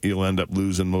those, and you'll end up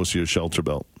losing most of your shelter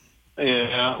belt.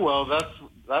 Yeah, well,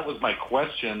 that was my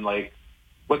question. Like,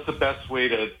 what's the best way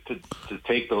to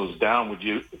take those down? Would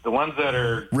you, the ones that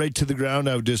are right to the ground,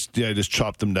 I would just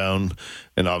chop them down.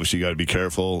 And obviously you got to be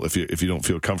careful. If you don't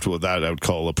feel comfortable with that, I would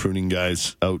call the pruning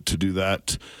guys out to do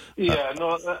that. Yeah,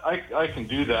 no, I can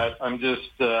do that. I'm just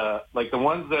like the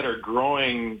ones that are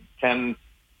growing 10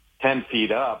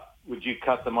 feet up. Would you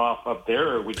cut them off up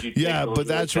there, or would you? Yeah, but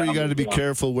that's where you got to be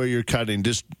careful where you're cutting.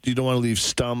 Just you don't want to leave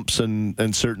stumps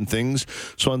and certain things.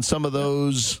 So on some of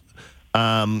those,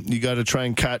 you got to try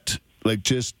and cut, like,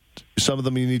 just some of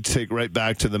them you need to take right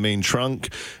back to the main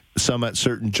trunk, some at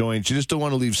certain joints. You just don't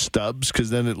want to leave stubs because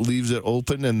then it leaves it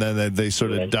open and then they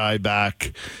sort of die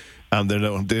back. They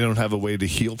don't have a way to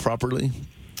heal properly.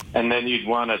 And then you'd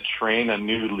want to train a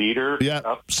new leader.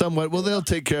 Yeah, somewhat. Well, they'll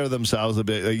take care of themselves a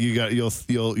bit.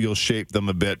 You'll shape them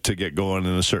a bit to get going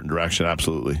in a certain direction.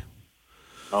 Absolutely.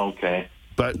 Okay.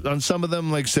 But on some of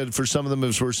them, like I said, for some of them,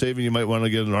 if we're saving, you might want to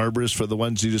get an arborist. For the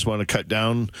ones you just want to cut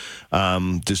down,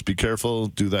 just be careful.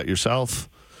 Do that yourself,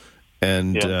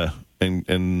 and go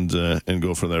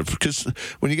from there. Because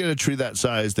when you get a tree that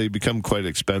size, they become quite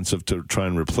expensive to try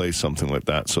and replace something like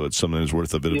that. So it's something that's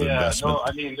worth a bit of investment. No,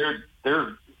 I mean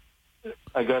they're.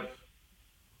 I got,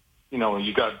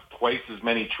 you got twice as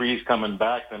many trees coming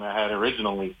back than I had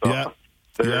originally. So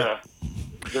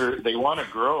they want to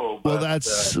grow. But, well,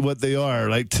 that's what they are,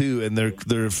 like, too, and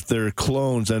they're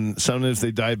clones, and sometimes if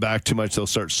they die back too much, they'll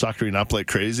start suckering up like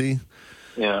crazy.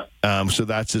 Yeah. So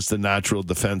that's just the natural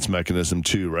defense mechanism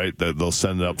too, right? That they'll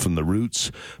send it up from the roots.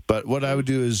 But what I would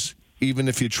do is, even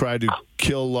if you try to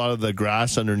kill a lot of the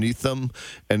grass underneath them,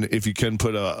 and if you can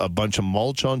put a bunch of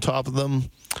mulch on top of them,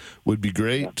 would be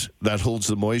great. That holds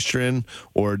the moisture in,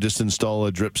 or just install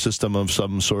a drip system of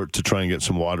some sort to try and get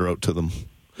some water out to them.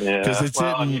 Yeah, because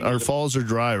our falls are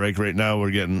dry. Right now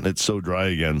it's so dry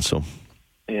again. So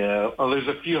yeah, well, there's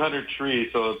a few hundred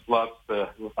trees, so it's lots of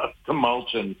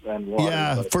mulch and water.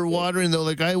 Yeah, for watering though,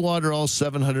 like I water all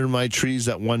 700 of my trees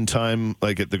at one time,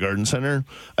 like at the garden center.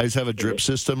 I just have a drip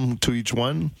system to each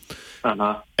one,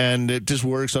 and it just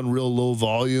works on real low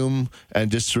volume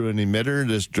and just through an emitter,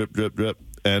 just drip, drip, drip,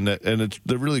 and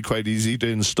they're really quite easy to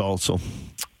install. So,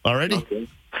 alrighty. Okay.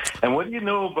 And what do you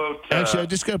know about... Actually, I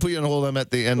just got to put you on hold. I'm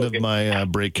at the end of my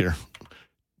break here.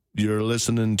 You're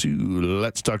listening to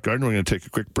Let's Talk Garden. We're going to take a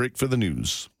quick break for the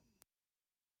news.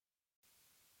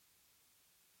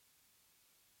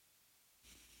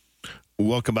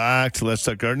 Welcome back to Let's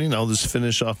Talk Gardening. I'll just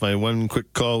finish off my one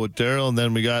quick call with Daryl, and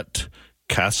then we got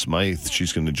Cass Smythe.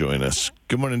 She's going to join us.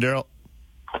 Good morning, Daryl.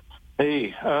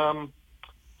 Hey.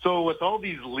 So with all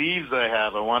these leaves I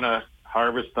have, I want to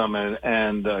harvest them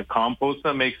and compost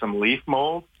them, make some leaf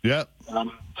mold. Yeah.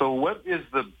 So what is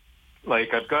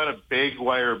I've got a big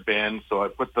wire bin, so I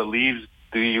put the leaves.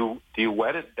 Do you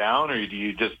wet it down, or do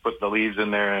you just put the leaves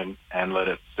in there and let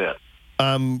it sit?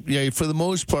 Yeah, for the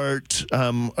most part,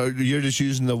 you're just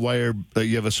using the wire.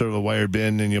 You have a sort of a wire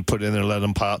bin, and you put it in there, let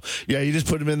them pile. Yeah, you just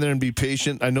put them in there and be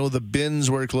patient. I know the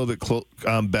bins work a little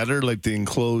bit better, like the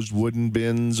enclosed wooden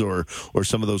bins or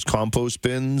some of those compost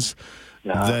bins,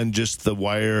 than just the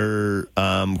wire.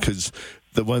 Because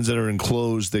the ones that are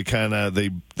enclosed, they kind of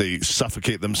they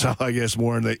suffocate themselves, I guess,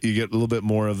 more, and you get a little bit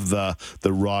more of the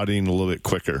rotting a little bit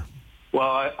quicker. Well,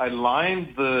 I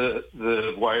lined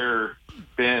the wire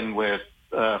bin with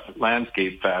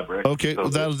landscape fabric. Okay, so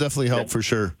that'll definitely help for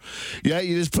sure. Yeah,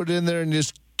 you just put it in there and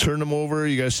just turn them over.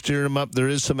 You got to steer them up. There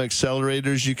is some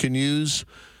accelerators you can use.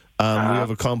 We have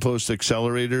a compost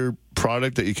accelerator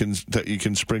product that you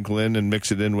can sprinkle in and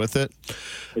mix it in with it.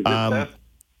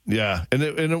 Yeah, and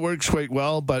it works quite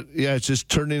well. But yeah, it's just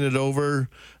turning it over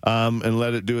and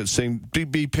let it do its thing.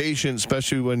 Be patient,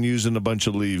 especially when using a bunch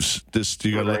of leaves. Just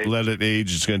you got to let it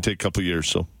age. It's going to take a couple of years.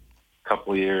 So.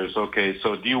 Couple of years. Okay,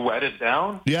 so do you wet it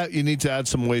down? Yeah, you need to add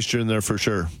some moisture in there for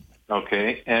sure.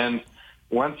 Okay, and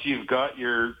once you've got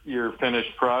your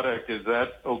finished product, is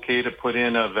that okay to put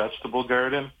in a vegetable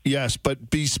garden? Yes, but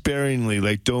be sparingly.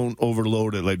 Like, don't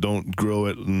overload it. Like, don't grow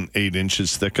it in 8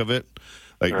 inches thick of it.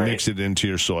 Like, mix it into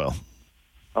your soil.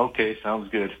 Okay, sounds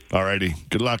good. All righty.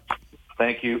 Good luck.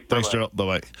 Thank you. Thanks, Daryl.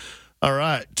 Bye-bye. All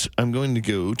right. I'm going to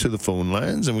go to the phone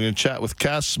lines, and we're going to chat with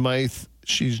Kath Smythe.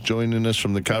 She's joining us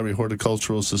from the Calgary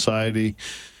Horticultural Society.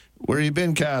 Where you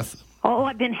been, Kath? Oh,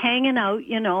 I've been hanging out,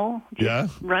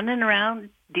 just running around,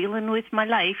 dealing with my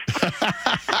life.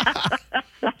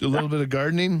 A little bit of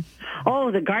gardening?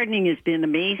 Oh, the gardening has been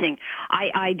amazing.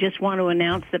 I just want to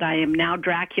announce that I am now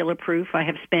Dracula-proof. I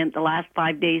have spent the last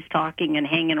 5 days talking and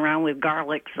hanging around with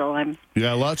garlic, so I'm...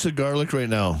 Yeah, lots of garlic right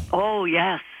now. Oh,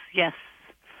 yes.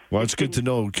 Well, it's good to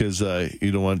know because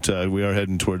you don't want we are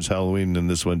heading towards Halloween, and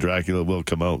this one Dracula will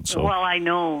come out. So well, I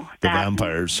know the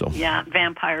vampires. So yeah,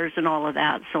 vampires and all of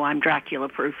that. So I'm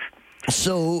Dracula-proof.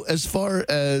 So as far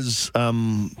as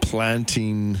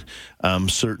planting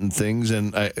certain things,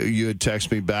 and you had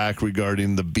texted me back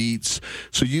regarding the beets.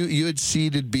 So you had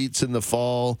seeded beets in the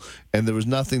fall, and there was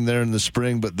nothing there in the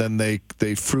spring, but then they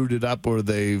fruited up, or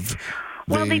they've...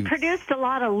 Well, they produced a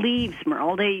lot of leaves,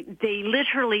 Merle. They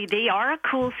are a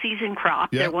cool season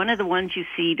crop. Yep. They're one of the ones you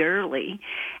seed early.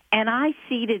 And I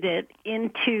seeded it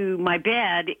into my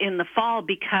bed in the fall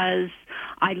because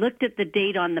I looked at the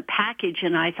date on the package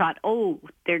and I thought, oh,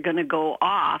 they're going to go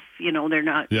off.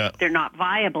 They're not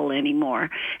viable anymore.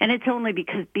 And it's only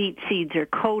because beet seeds are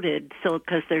coated, so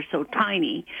because they're so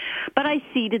tiny. But I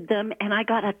seeded them and I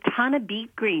got a ton of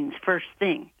beet greens first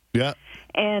thing. Yeah.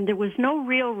 And there was no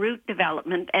real root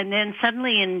development. And then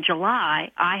suddenly in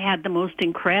July, I had the most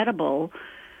incredible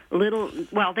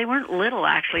they weren't little,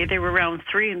 actually. They were around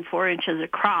 3 and 4 inches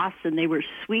across, and they were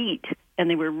sweet, and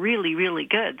they were really, really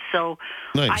good. So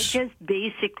nice. I just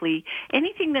basically,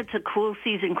 anything that's a cool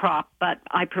season crop, but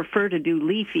I prefer to do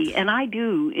leafy, and I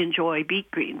do enjoy beet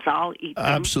greens. I'll eat them.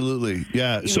 Absolutely,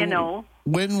 yeah. So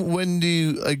when do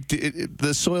you,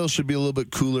 the soil should be a little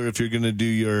bit cooler if you're going to do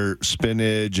your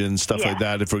spinach and stuff like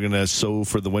that, if we're going to sow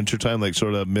for the wintertime, like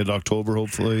sort of mid-October,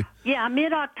 hopefully? Yeah,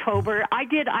 mid-October. I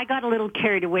got a little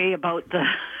carried away about the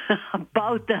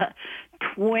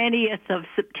 20th of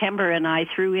September, and I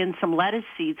threw in some lettuce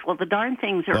seeds. Well, the darn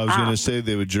things are I was going to say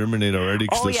they would germinate already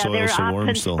because the soil's so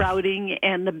warm still. They're up and sprouting,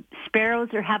 and the sparrows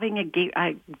are having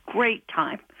a great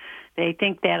time. They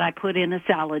think that I put in a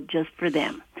salad just for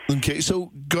them. Okay,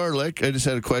 so garlic, I just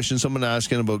had a question. Someone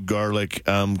asking about garlic.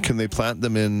 Can they plant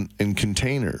them in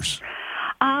containers?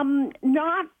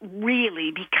 Not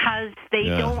really, because they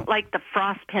don't like the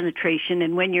frost penetration.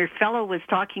 And when your fellow was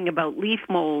talking about leaf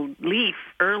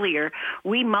earlier,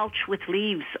 we mulch with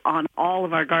leaves on all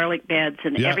of our garlic beds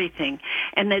and everything.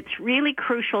 And it's really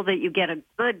crucial that you get a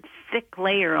good thick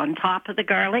layer on top of the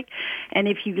garlic. And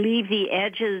if you leave the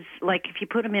edges, like if you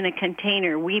put them in a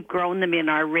container, we've grown them in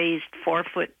our raised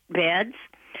 4-foot beds,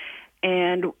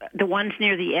 and the ones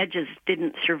near the edges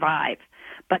didn't survive,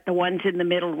 but the ones in the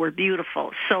middle were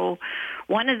beautiful. So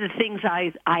one of the things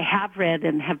I have read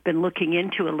and have been looking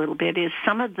into a little bit is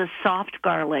some of the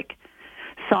softer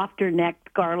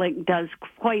necked garlic does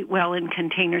quite well in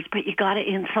containers, but you got to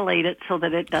insulate it so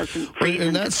that it doesn't freeze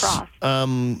into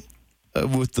frost.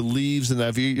 With the leaves and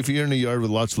that, if you're in a yard with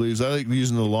lots of leaves, I like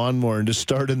using the lawnmower and just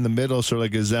start in the middle, sort of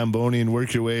like a Zamboni, and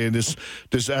work your way, and just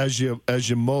as you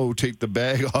mow, take the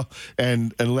bag off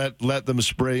and let them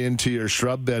spray into your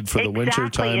shrub bed for the winter time.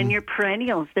 Exactly, and your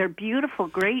perennials, they're beautiful,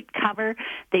 great cover.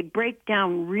 They break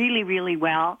down really, really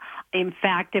well. In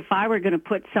fact, if I were going to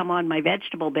put some on my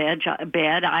vegetable bed,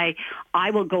 I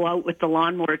will go out with the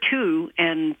lawnmower too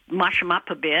and mush them up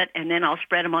a bit, and then I'll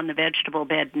spread them on the vegetable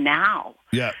bed now.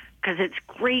 Yeah. Because it's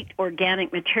great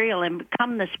organic material, and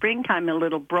come the springtime,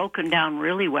 it'll broken down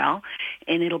really well,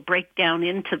 and it'll break down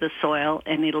into the soil,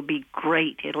 and it'll be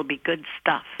great. It'll be good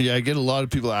stuff. Yeah, I get a lot of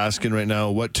people asking right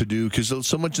now what to do, because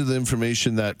so much of the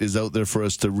information that is out there for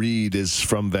us to read is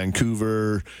from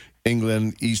Vancouver,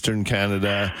 England, Eastern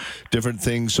Canada, different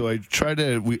things. So I try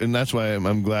to, and that's why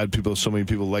I'm glad so many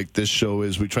people like this show,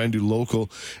 is we try and do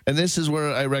local. And this is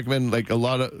where I recommend, like,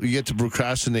 you get to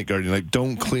procrastinate gardening. Like,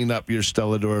 don't clean up your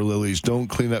Stellador lilies. Don't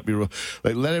clean up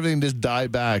let everything just die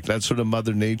back. That's sort of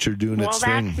Mother Nature doing its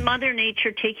thing. Well, that's Mother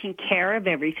Nature taking care of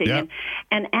everything. Yeah.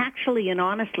 And actually and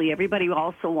honestly, everybody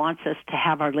also wants us to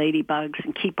have our ladybugs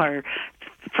and keep our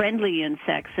friendly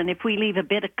insects. And if we leave a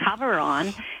bit of cover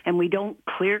on and we don't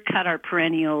clear cut our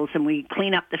perennials and we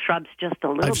clean up the shrubs just a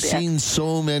little I've bit. seen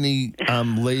so many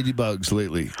ladybugs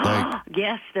lately.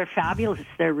 Yes, they're fabulous.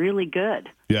 They're really good.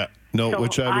 Yeah. No, So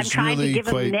which I was I'm trying really to give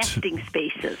quite them nesting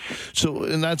spaces. So,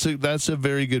 and that's a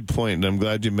very good point. And I'm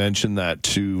glad you mentioned that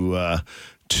to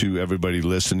everybody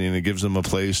listening. It gives them a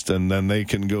place, and then they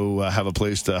can go have a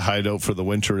place to hide out for the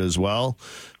winter as well.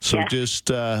 So Yes.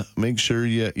 just make sure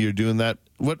you're doing that.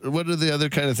 What are the other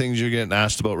kind of things you're getting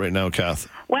asked about right now, Kath?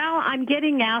 Well, I'm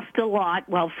getting asked a lot.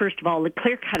 Well, first of all, the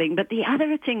clear cutting. But the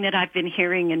other thing that I've been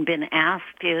hearing and been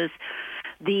asked is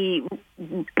the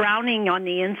browning on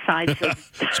the insides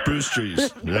of spruce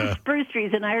trees. Yeah. Spruce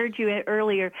trees, and I heard you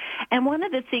earlier. And one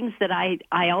of the things that I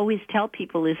always tell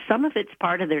people is some of it's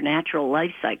part of their natural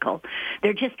life cycle.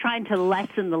 They're just trying to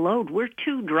lessen the load. We're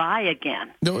too dry again.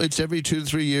 No, it's every 2 to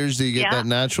 3 years that you get that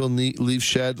natural leaf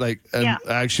shed.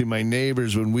 Actually, my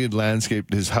neighbors, when we had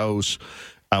landscaped his house,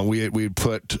 we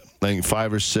put like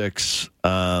 5 or 6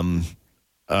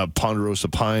 ponderosa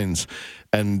pines,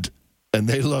 and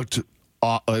they looked.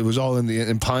 It was all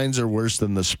and pines are worse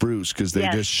than the spruce because they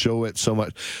just show it so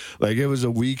much. Like, it was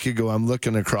a week ago, I'm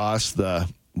looking across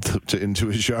into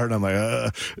his yard. I'm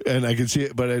like, and I can see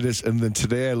it, but and then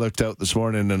today I looked out this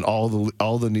morning, and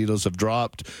all the needles have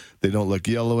dropped. They don't look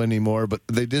yellow anymore, but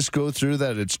they just go through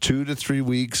that. It's 2 to 3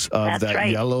 weeks of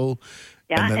yellow.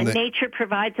 Yeah, and nature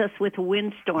provides us with a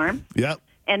windstorm. Yep.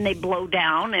 And they blow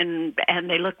down and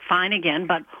they look fine again,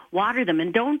 but water them.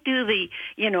 And don't do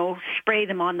spray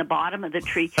them on the bottom of the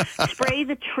tree. Spray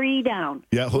the tree down.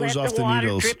 Yeah, hose off the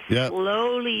needles. Let the water drip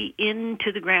slowly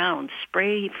into the ground.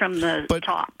 Spray from the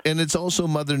top. And it's also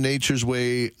Mother Nature's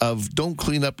way of don't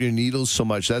clean up your needles so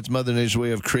much. That's Mother Nature's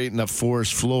way of creating a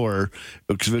forest floor.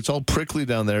 Because if it's all prickly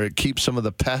down there, it keeps some of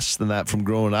the pests and that from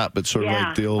growing up. It's sort of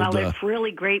like the old... Well, it's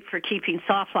really great for keeping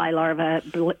sawfly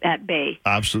larvae at bay.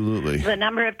 Absolutely. The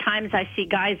number of times I see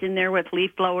guys in there with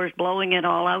leaf blowers blowing it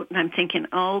all out, and I'm thinking,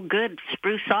 oh, good,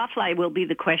 spruce sawfly will be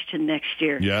the question next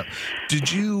year. Yeah.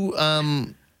 Did you,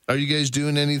 are you guys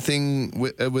doing anything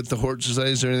with the Hort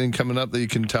Society? Is there anything coming up that you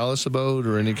can tell us about,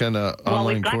 or any kind of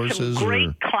online courses? Well, we've got some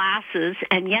great classes,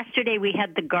 and yesterday we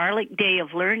had the Garlic Day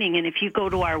of Learning, and if you go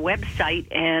to our website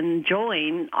and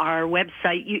join our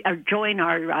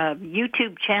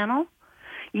YouTube channel,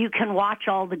 you can watch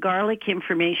all the garlic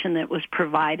information that was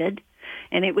provided.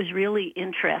 And it was really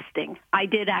interesting. I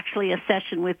did actually a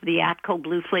session with the Atco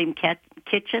Blue Flame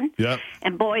Kitchen. Yep.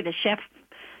 And boy, the chef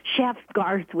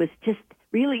Garth was just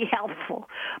really helpful.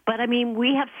 But I mean,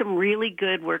 we have some really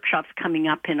good workshops coming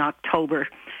up in October.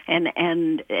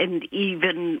 And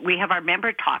even we have our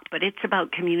member talk, but it's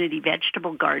about community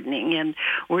vegetable gardening. And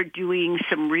we're doing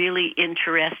some really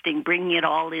interesting, bringing it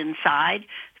all inside.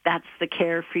 That's the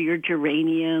care for your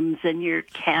geraniums and your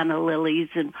canna lilies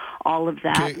and all of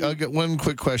that. Okay, I'll get one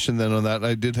quick question then on that.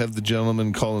 I did have the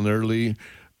gentleman calling early,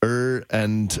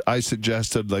 and I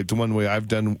suggested, like, the one way I've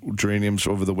done geraniums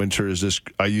over the winter is this: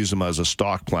 I use them as a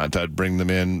stock plant. I'd bring them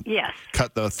in,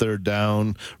 cut the third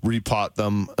down, repot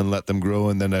them, and let them grow,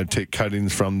 and then I'd take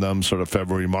cuttings from them sort of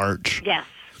February, March. Yes.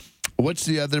 What's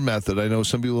the other method? I know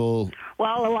some people...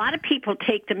 Well, a lot of people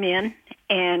take them in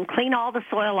and clean all the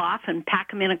soil off and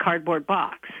pack them in a cardboard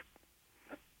box.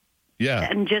 Yeah.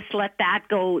 And just let that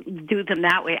go, do them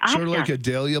that way. Sort of like a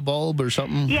dahlia bulb or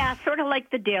something? Yeah, sort of like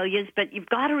the dahlias, but you've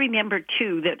got to remember,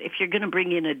 too, that if you're going to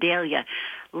bring in a dahlia,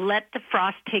 let the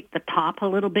frost take the top a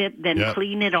little bit, then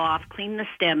clean it off, clean the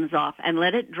stems off, and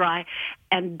let it dry.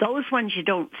 And those ones you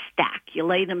don't stack. You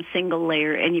lay them single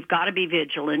layer, and you've got to be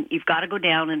vigilant. You've got to go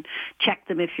down and check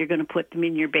them if you're going to put them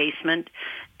in your basement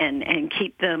and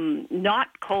keep them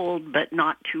not cold, but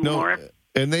not too warm.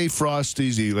 And they frost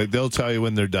easy. Like, they'll tell you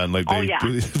when they're done. Like,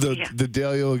 the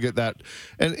dahlia will get that.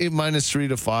 And -3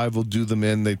 to 5 will do them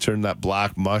in. They turn that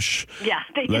black mush. Yeah,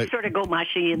 they just sort of go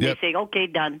mushy, and they say, okay,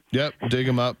 done. Yep, dig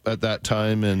them up at that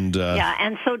time. And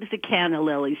and so does the canna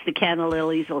lilies. The canna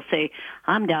lilies will say,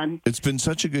 I'm done. It's been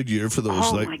such a good year for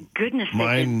those. Oh, my goodness.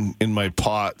 Mine in my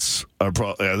pots are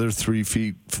probably they're 3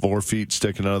 feet, 4 feet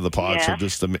sticking out of the pots.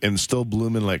 Yes. And still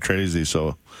blooming like crazy,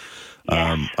 so...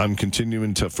 I'm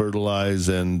continuing to fertilize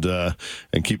and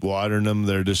keep watering them.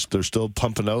 They're still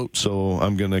pumping out, so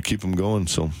I'm going to keep them going.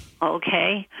 So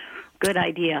okay, Good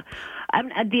idea.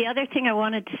 The other thing I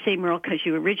wanted to say, Merle, because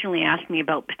you originally asked me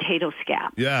about potato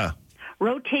scab. Yeah.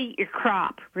 Rotate your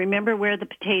crop. Remember where the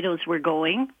potatoes were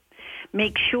going.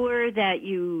 Make sure that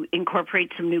you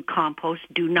incorporate some new compost.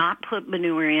 Do not put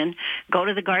manure in. Go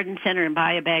to the garden center and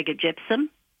buy a bag of gypsum.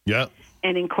 Yeah.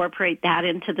 And incorporate that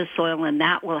into the soil, and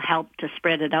that will help to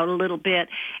spread it out a little bit,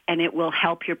 and it will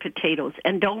help your potatoes.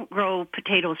 And don't grow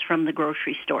potatoes from the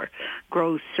grocery store.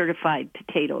 Grow certified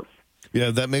potatoes.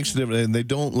 Yeah, that makes a difference. And they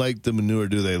don't like the manure,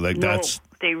 do they? No,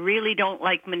 they really don't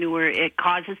like manure. It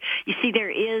causes, you see,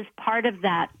 there is part of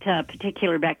that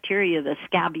particular bacteria, the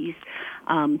scabies.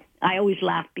 I always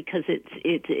laugh because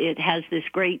it has this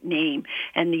great name,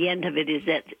 and the end of it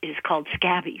is called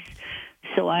scabies.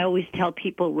 So I always tell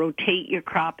people, rotate your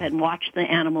crop and watch the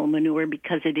animal manure,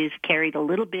 because it is carried a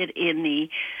little bit in the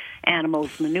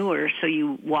animal's manure, so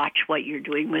you watch what you're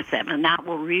doing with them, and that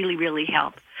will really, really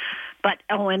help. But,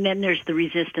 and then there's the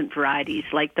resistant varieties,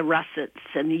 like the russets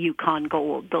and the Yukon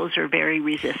Gold. Those are very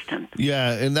resistant.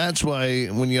 Yeah, and that's why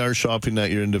when you are shopping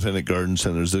at your independent garden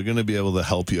centers, they're going to be able to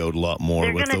help you out a lot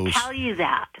more with those. They're going to tell you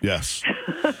that. Yes.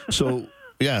 So...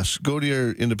 Yes, go to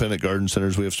your independent garden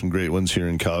centers. We have some great ones here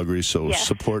in Calgary, so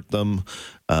support them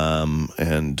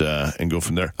and go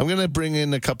from there. I'm going to bring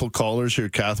in a couple callers here,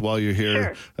 Kath, while you're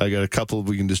here. Sure. I got a couple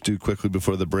we can just do quickly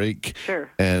before the break. Sure.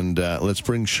 And let's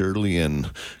bring Shirley in.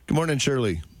 Good morning,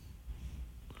 Shirley.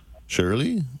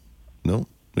 Shirley? No,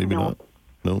 maybe not.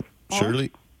 No.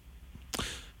 Shirley?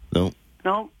 No.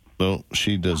 No. No,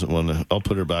 she doesn't want to. I'll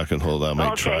put her back on hold. I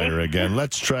might try her again.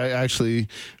 Let's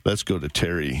go to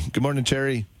Terry. Good morning,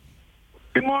 Terry.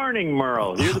 Good morning,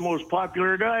 Merle. You're the most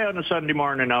popular guy on a Sunday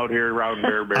morning out here around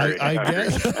Bearberry. I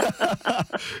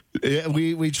guess. Yeah,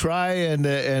 we try,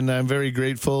 and I'm very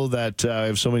grateful that I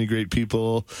have so many great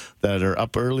people that are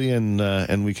up early,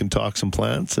 and we can talk some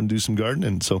plants and do some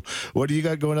gardening. So what do you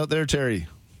got going out there, Terry?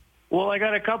 Well, I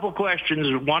got a couple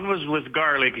questions. One was with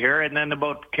garlic here, and then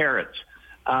about carrots.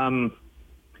 I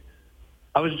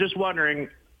was just wondering,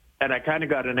 and I kind of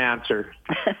got an answer.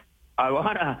 I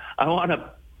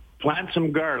wanna plant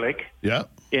some garlic. Yeah.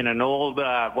 In an old,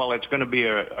 it's going to be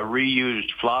a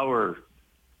reused flower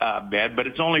bed, but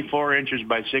it's only 4 inches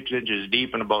by 6 inches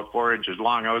deep and about 4 inches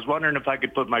long. I was wondering if I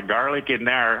could put my garlic in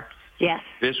there. Yes.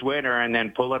 This winter, and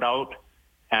then pull it out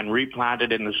and replant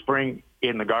it in the spring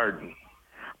in the garden.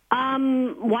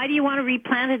 Why do you want to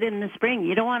replant it in the spring?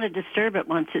 You don't want to disturb it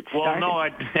once it's started. Well,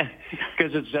 no,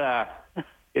 because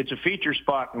it's a feature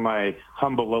spot in my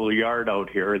humble little yard out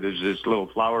here. There's this little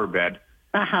flower bed.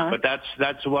 Uh-huh. But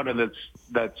that's one of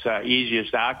that's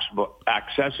easiest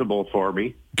accessible for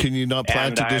me. Can you not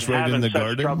plant it just right in the garden? I'm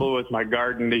having such trouble with my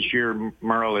garden this year,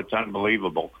 Merle. It's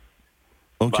unbelievable.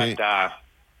 Okay. But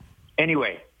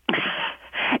anyway,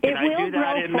 can I do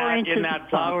that in that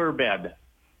flower bed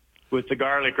with the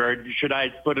garlic, or should I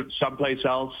put it someplace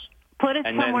else? Put it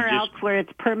somewhere else where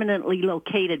it's permanently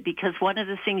located, because one of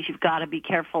the things you've got to be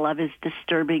careful of is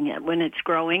disturbing it when it's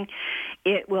growing.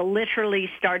 It will literally,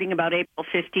 starting about April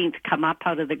 15th, come up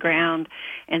out of the ground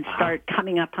and start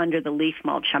coming up under the leaf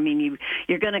mulch. I mean,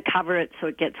 you're going to cover it so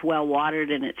it gets well watered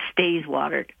and it stays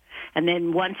watered. And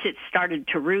then once it's started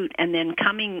to root, and then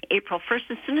coming April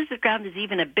 1st, as soon as the ground is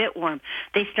even a bit warm,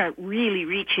 they start really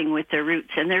reaching with their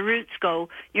roots. And their roots go,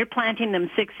 you're planting them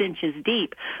 6 inches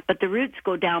deep, but the roots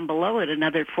go down below it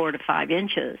another 4 to 5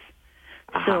 inches.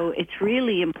 So it's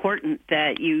really important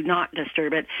that you not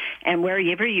disturb it. And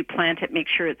wherever you plant it, make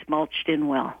sure it's mulched in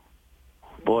well.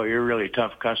 Boy, you're a really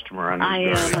tough customer. I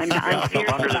am. I'm fierce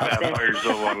no wonder the about this. vampires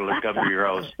don't want to come to your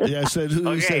house. Yeah,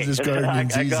 who says this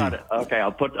gardening's easy? I got it. Okay,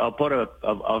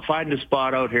 I'll find a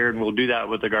spot out here, and we'll do that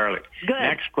with the garlic. Good.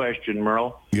 Next question,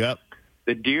 Merle. Yep.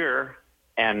 The deer,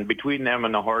 and between them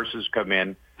and the horses come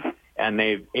in, and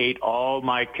they've ate all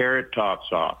my carrot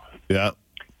tops off. Yeah.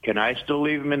 Can I still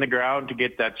leave them in the ground to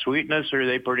get that sweetness, or are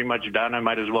they pretty much done? I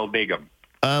might as well dig them.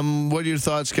 What are your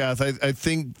thoughts, Kath? I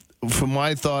think, from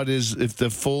my thought, is if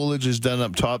the foliage is done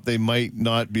up top, they might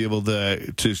not be able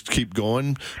to keep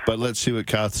going. But let's see what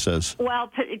Kath says.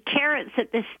 Well, carrots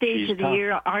at this stage of the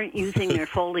year aren't using their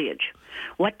foliage.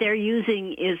 What they're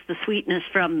using is the sweetness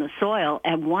from the soil,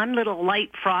 and one little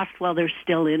light frost while they're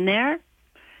still in there,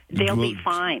 they'll be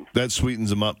fine. That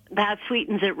sweetens them up. That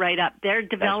sweetens it right up. They're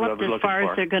developed as far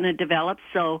as they're going to develop,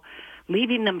 so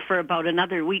leaving them for about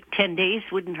another week, 10 days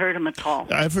wouldn't hurt them at all.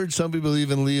 I've heard some people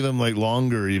even leave them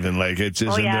longer, even like it's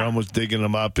just they're almost digging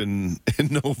them up in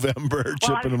November,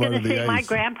 chipping them out of the ice. My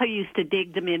grandpa used to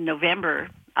dig them in November,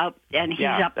 and he's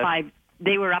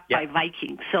they were up by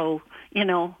Viking, so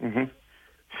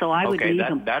so I would leave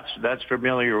them. That's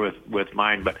familiar with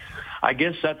mine, but I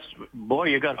guess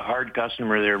you got a hard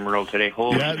customer there, Merle, today.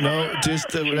 Holy that's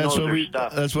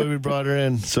why we brought her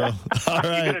in. So, all right.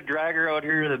 You're going to drag her out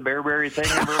here to the Bearberry thing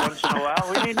every once in a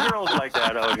while? We need girls like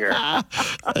that out here. Yeah.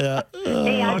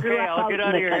 Hey, I'll get out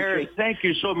of your hair. Thank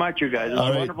you so much, you guys. It's a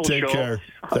wonderful take show. Care.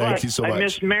 Thank you so much. I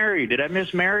miss Mary. Did I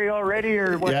miss Mary already,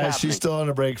 or what's happening? She's still on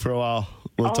a break for a while.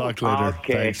 We'll talk later.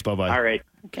 Okay. Thanks. Bye-bye. All right.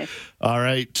 Okay. All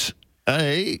right.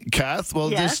 Hey, Kath. Well,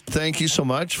 just thank you so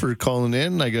much for calling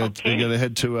in. I got to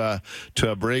head to a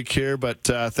break here, but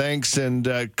thanks,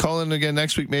 and call in again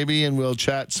next week maybe, and we'll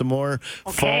chat some more.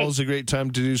 Okay. Fall's a great time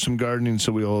to do some gardening,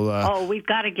 so we'll. We've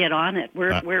got to get on it.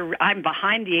 I'm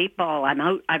behind the 8 ball. I'm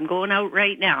out. I'm going out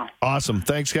right now. Awesome.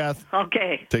 Thanks, Kath.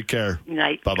 Okay. Take care. Good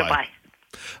night. Bye-bye. Goodbye.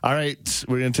 All right,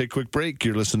 we're going to take a quick break.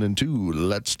 You're listening to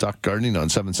Let's Talk Gardening on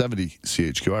 770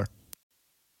 CHQR.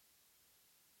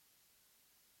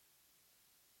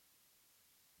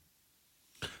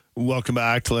 Welcome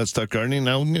back to Let's Talk Gardening.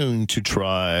 Now I'm going to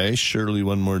try Shirley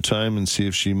one more time and see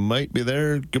if she might be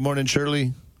there. Good morning,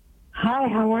 Shirley. Hi,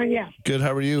 how are you? Good,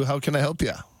 how are you? How can I help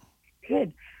you?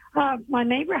 Good. My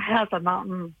neighbor has a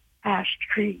mountain ash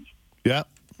tree. Yeah.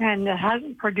 And it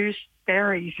hasn't produced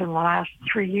berries in the last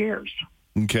 3 years.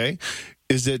 Okay.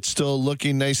 Is it still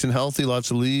looking nice and healthy,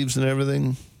 lots of leaves and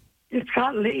everything? It's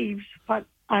got leaves, but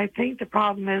I think the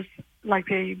problem is, like,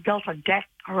 they built a deck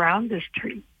around this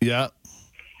tree. Yeah.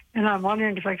 And I'm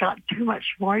wondering if I got too much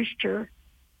moisture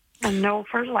and no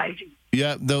fertilizing.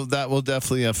 Yeah, though that will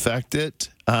definitely affect it.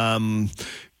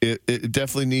 It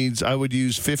definitely needs, I would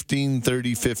use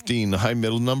 15-30-15, a high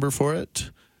middle number for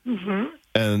it. Mm-hmm.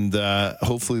 And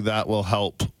hopefully that will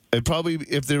help. It probably,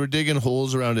 if they were digging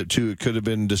holes around it too, it could have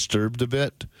been disturbed a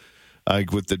bit,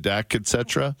 like with the deck,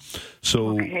 etc.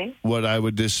 So what I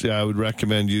would I would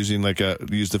recommend using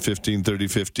use the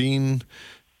 15-30-15.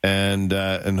 And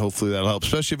hopefully that'll help,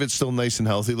 especially if it's still nice and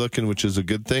healthy looking, which is a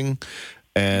good thing.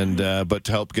 And but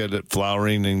to help get it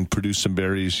flowering and produce some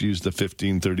berries, use the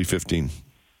 15-30-15.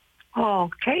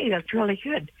 Okay, that's really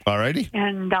good. All righty.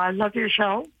 And I love your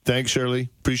show. Thanks, Shirley.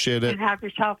 Appreciate it. And have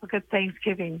yourself a good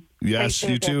Thanksgiving. Yes,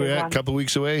 you too. Yeah, a couple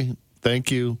weeks away.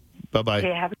 Thank you. Bye-bye.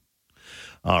 Okay,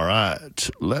 all right,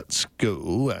 let's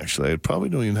go. Actually, I probably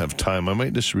don't even have time. I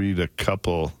might just read a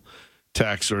couple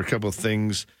texts or a couple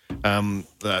things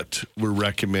that we're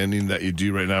recommending that you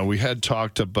do right now. We had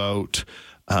talked about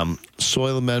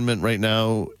soil amendment right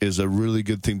now is a really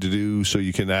good thing to do, so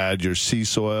you can add your sea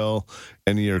soil,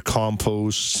 any of your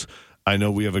composts. I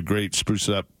know we have a great Spruce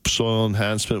It Up soil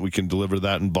enhancement. We can deliver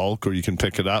that in bulk, or you can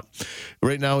pick it up.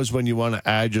 Right now is when you want to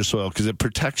add your soil because it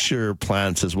protects your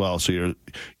plants as well. So you're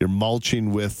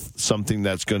mulching with something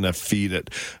that's going to feed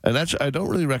it. And I don't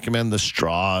really recommend the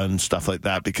straw and stuff like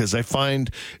that because I find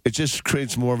it just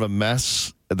creates more of a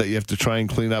mess that you have to try and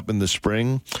clean up in the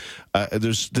spring.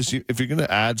 If you're going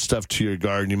to add stuff to your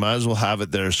garden, you might as well have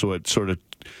it there so it's sort of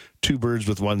two birds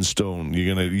with one stone.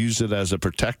 You're going to use it as a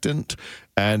protectant,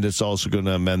 and it's also going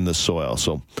to amend the soil.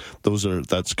 So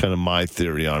that's kind of my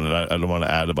theory on it. I don't want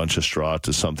to add a bunch of straw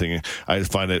to something. I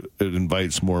find it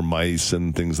invites more mice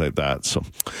and things like that. So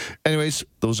anyways,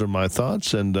 those are my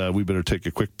thoughts, and we better take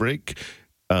a quick break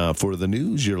for the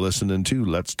news. You're listening to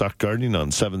Let's Talk Gardening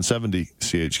on 770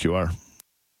 CHQR.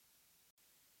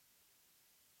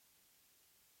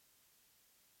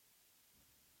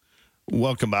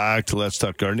 Welcome back to Let's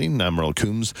Talk Gardening. I'm Merle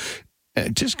Coombs. I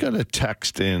just got a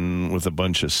text in with a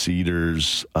bunch of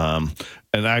cedars. And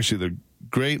actually, they're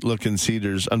great-looking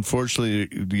cedars. Unfortunately,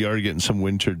 you are getting some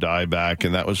winter dieback,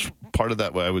 and that was part of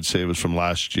that, what I would say, was from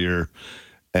last year.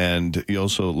 And you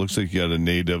also, it looks like you got a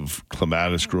native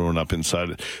clematis growing up inside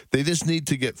it. They just need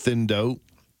to get thinned out.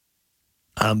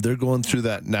 They're going through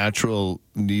that natural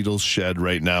needle shed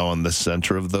right now on the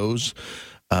center of those.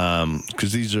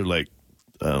 Because these are like,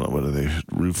 I don't know, what are they?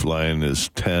 Roof line is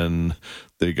 10.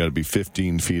 They got to be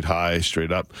 15 feet high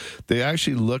straight up. They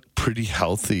actually look pretty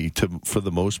healthy for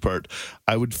the most part.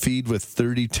 I would feed with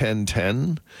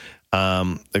 30-10-10,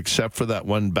 except for that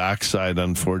one backside.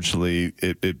 Unfortunately,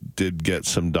 it did get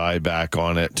some dieback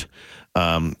on it.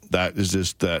 That is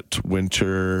just that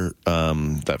winter,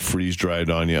 that freeze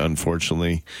dried on you,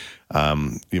 unfortunately.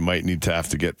 You might need to have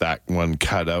to get that one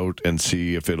cut out and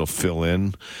see if it'll fill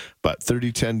in. But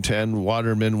 30-10-10, water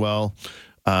them in well.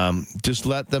 Just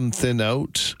let them thin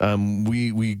out.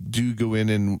 We do go in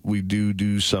and we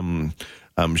do some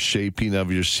shaping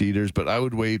of your cedars, but I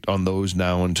would wait on those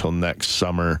now until next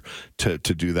summer to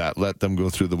do that. Let them go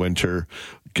through the winter.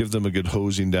 Give them a good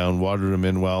hosing down, water them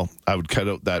in well. I would cut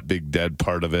out that big dead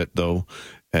part of it, though.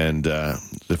 And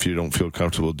if you don't feel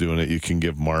comfortable doing it, you can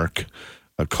give Mark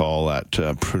a call at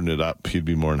Prune It Up. He'd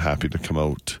be more than happy to come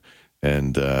out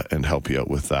and help you out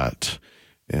with that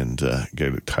and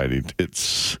get it tidied.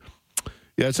 It's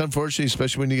unfortunate,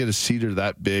 especially when you get a cedar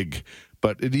that big.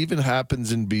 But it even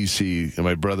happens in BC. And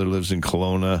my brother lives in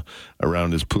Kelowna.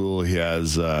 Around his pool, he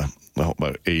has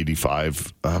about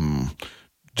 85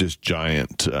 just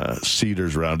giant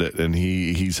cedars around it. And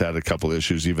he's had a couple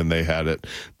issues. Even they had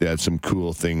some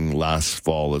cool thing last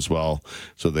fall as well.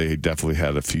 So they definitely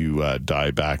had a few die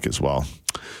back as well.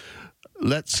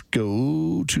 Let's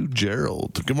go to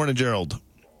Gerald. Good morning, Gerald.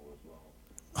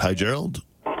 Hi, Gerald.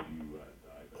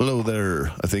 Hello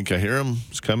there. I think I hear him.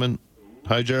 He's coming.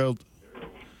 Hi, Gerald.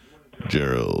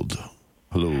 Gerald.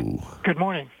 Hello. Good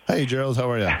morning. Hey, Gerald. How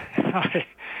are you? Hi.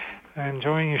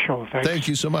 Enjoying your show. Thanks. Thank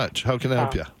you so much. How can I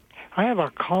help you? I have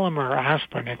a columnar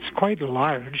aspen. It's quite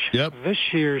large. Yep. This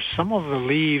year, some of the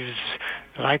leaves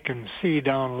that I can see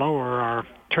down lower are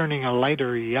turning a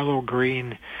lighter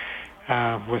yellow-green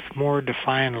with more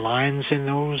defined lines in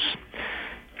those.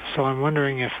 So I'm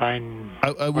wondering if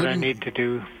what I need to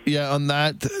do. Yeah, on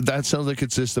that sounds like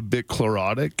it's just a bit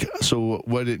chlorotic. So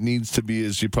what it needs to be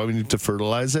is you probably need to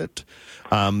fertilize it.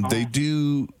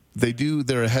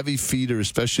 They're a heavy feeder,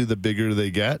 especially the bigger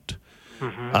they get.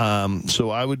 Mm-hmm. So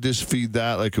I would just feed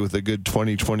that like with a good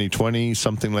 20-20-20,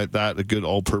 something like that, a good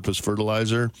all-purpose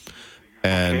fertilizer.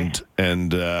 And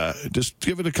just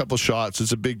give it a couple shots.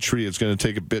 It's a big tree. It's going to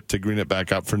take a bit to green it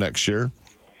back up for next year.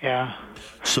 Yeah.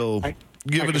 So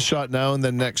give it a shot now, and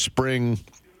then next spring,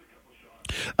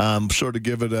 sort of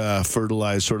give it a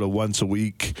fertilize sort of once a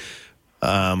week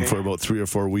for about 3 or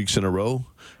 4 weeks in a row,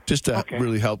 just to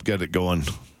really help get it going.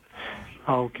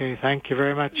 Okay, thank you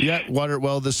very much. Yeah, water it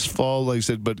well this fall, like I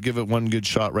said, but give it one good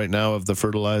shot right now of the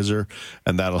fertilizer,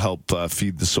 and that'll help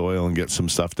feed the soil and get some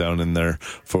stuff down in there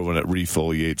for when it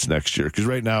refoliates next year. Because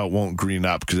right now it won't green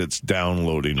up because it's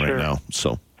downloading right now.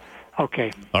 So.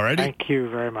 Okay. All righty. Thank you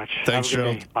very much. Thanks,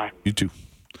 Gerald. Day. Bye. You too.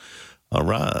 All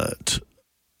right.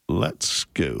 Let's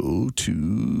go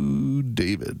to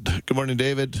David. Good morning,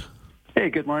 David. Hey,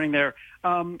 good morning there.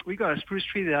 We got a spruce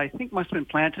tree that I think must have been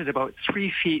planted about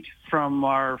 3 feet from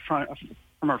our front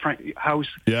house.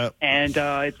 Yeah. And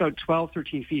it's about 12,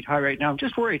 13 feet high right now. I'm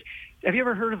just worried. Have you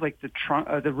ever heard of like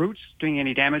the roots doing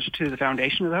any damage to the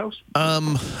foundation of the house?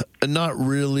 Not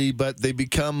really, but they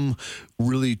become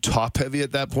really top heavy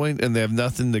at that point, and they have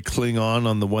nothing to cling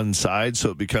on the one side, so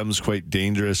it becomes quite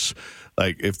dangerous.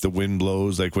 Like if the wind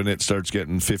blows, like when it starts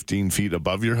getting 15 feet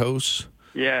above your house.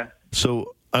 Yeah.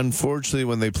 So unfortunately,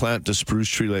 when they plant a spruce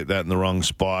tree like that in the wrong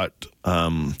spot,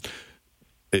 I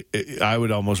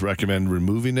would almost recommend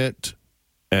removing it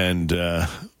and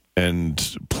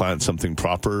plant something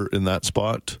proper in that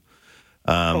spot.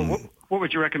 What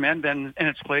would you recommend then in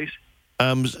its place?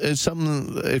 It's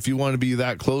something, if you want to be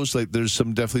that close, like there's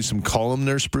definitely some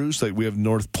columnar spruce, like we have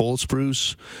North Pole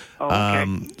spruce. Oh, okay.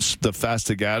 The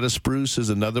Fastigata spruce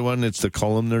is another one. It's the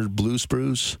columnar blue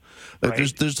spruce. Like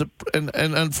right. and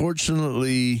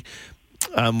unfortunately,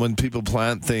 when people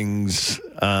plant things,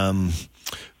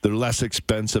 they're less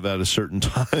expensive at a certain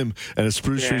time, and a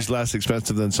spruce tree is less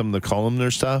expensive than some of the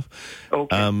columnar stuff.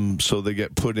 Okay. So they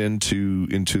get put into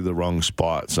the wrong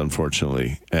spots,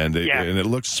 unfortunately, and it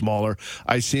looks smaller.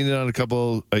 I see it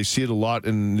a lot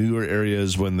in newer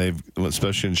areas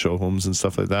especially in show homes and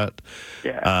stuff like that.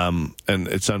 Yeah. And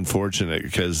it's unfortunate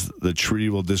because the tree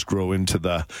will just grow into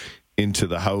the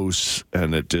house,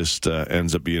 and it just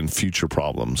ends up being future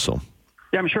problems. So.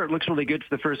 Yeah, I'm sure it looks really good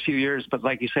for the first few years, but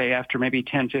like you say, after maybe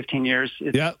 10, 15 years,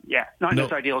 it's not in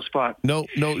its ideal spot. No.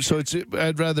 So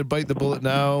I'd rather bite the bullet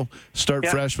now, start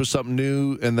fresh with something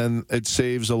new, and then it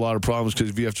saves a lot of problems, because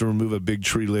if you have to remove a big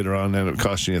tree later on, then it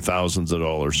costing you thousands of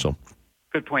dollars. So.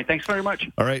 Good point. Thanks very much.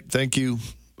 All right. Thank you.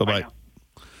 Bye-bye.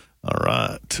 All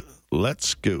right.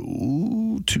 Let's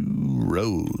go to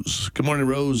Rose. Good morning,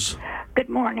 Rose. Good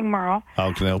morning, Merle.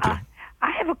 How can I help you?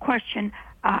 I have a question.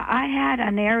 I had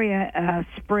an area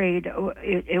sprayed.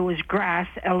 It was grass,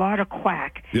 a lot of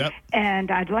quack. Yep.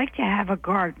 And I'd like to have a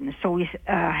garden. So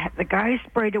the guy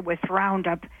sprayed it with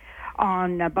Roundup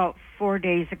on about 4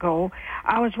 days ago.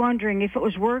 I was wondering if it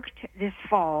was worked this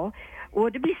fall,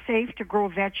 would it be safe to grow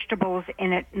vegetables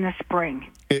in it in the spring?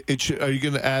 Are you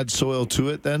going to add soil to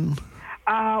it then?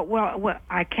 Well,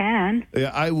 I can.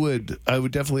 Yeah, I would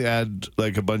definitely add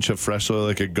like a bunch of fresh soil,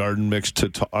 like a garden mix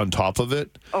on top of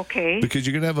it. Okay. Because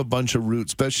you're going to have a bunch of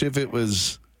roots, especially if it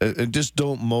was, and just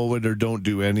don't mow it or don't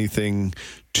do anything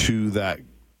to that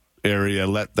area.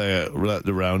 Let the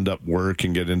Roundup work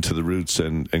and get into the roots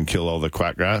and kill all the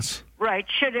quackgrass. Right.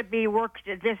 Should it be worked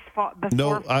this fall?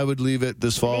 No, I would leave it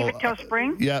this fall. Leave it till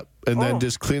spring? Yeah, and then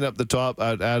just clean up the top.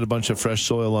 I'd add a bunch of fresh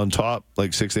soil on top,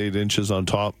 like 6 to 8 inches on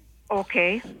top.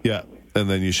 Okay. Yeah, and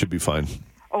then you should be fine.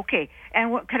 Okay.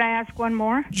 And could I ask one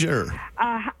more? Sure.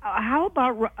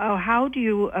 How do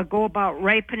you go about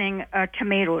ripening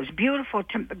tomatoes? Beautiful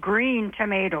green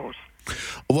tomatoes.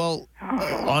 Well,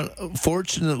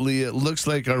 fortunately, it looks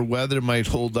like our weather might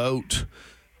hold out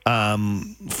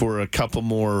for a couple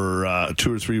more,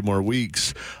 2 or 3 more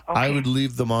weeks. Okay. I would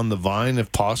leave them on the vine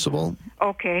if possible.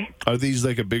 Okay. Are these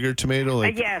like a bigger tomato?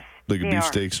 Yes. Like a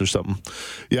beefsteaks or something.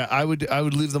 Yeah, I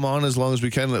would leave them on as long as we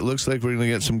can. It looks like we're going to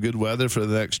get some good weather for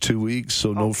the next 2 weeks,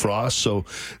 so no frost. So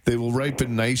they will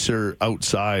ripen nicer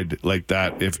outside like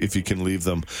that if you can leave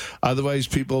them. Otherwise,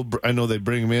 people, I know they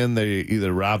bring them in. They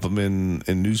either wrap them in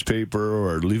newspaper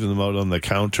or leaving them out on the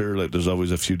counter. Like there's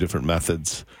always a few different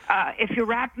methods. If you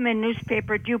wrap them in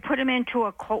newspaper, do you put them into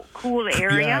a cool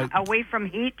area away from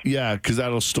heat? Yeah, because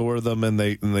that'll store them and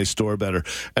they store better.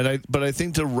 But I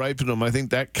think to ripen them, I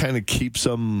think that kind of keeps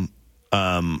them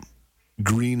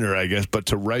greener, I guess. But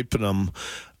to ripen them,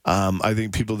 I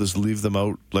think people just leave them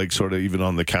out, like sort of even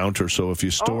on the counter. So if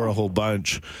you store a whole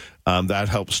bunch, that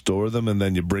helps store them, and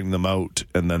then you bring them out,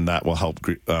 and then that will help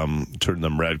turn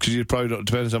them red. Because you probably don't,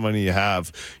 depends on how many you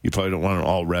have, you probably don't want them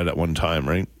all red at one time,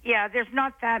 right? Yeah, there's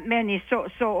not that many. So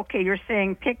okay, you're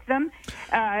saying pick them,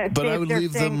 but I would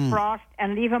leave them frost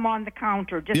and leave them on the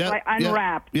counter, just like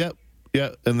unwrapped.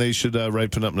 Yeah, and they should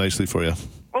ripen up nicely for you.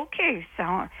 Okay,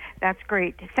 so that's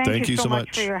great. Thank you so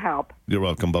much for your help. You're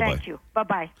welcome. Bye-bye. Thank you.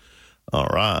 Bye-bye. All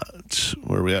right.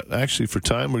 Where are we at? Actually, for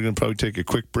time, we're going to probably take a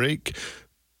quick break.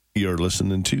 You're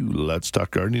listening to Let's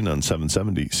Talk Gardening on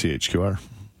 770 CHQR.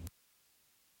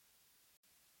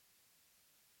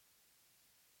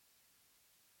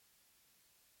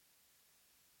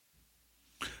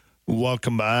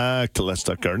 Welcome back to Let's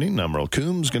Talk Gardening. I'm Earl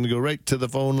Coombs. Going to go right to the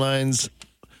phone lines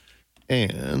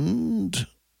and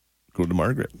go to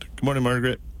Margaret. Good morning,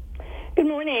 Margaret. Good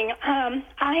morning.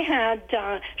 I had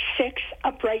 6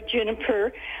 upright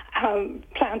juniper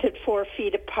planted 4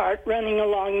 feet apart, running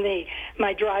along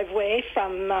my driveway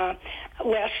from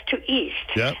west to east.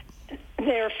 Yep.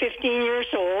 They're 15 years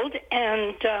old,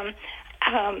 and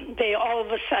they all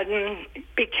of a sudden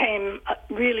became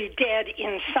really dead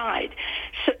inside.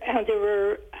 So they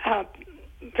were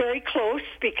very close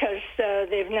because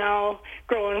they've now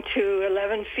grown to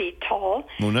 11 feet tall.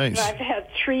 Oh, nice. And I've had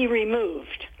 3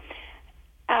 removed.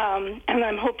 And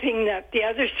I'm hoping that the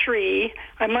other 3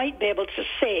 I might be able to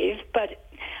save, but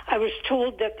I was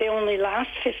told that they only last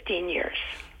 15 years.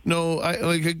 No,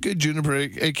 like a good juniper,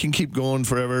 it can keep going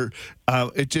forever.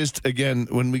 It just, again,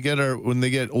 when they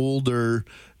get older,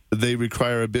 they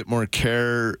require a bit more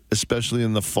care, especially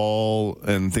in the fall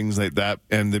and things like that,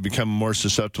 and they become more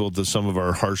susceptible to some of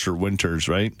our harsher winters,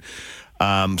 right?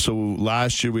 So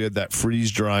last year we had that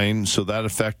freeze drying, so that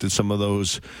affected some of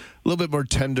those a little bit more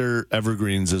tender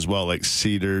evergreens as well, like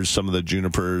cedars, some of the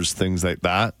junipers, things like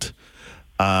that.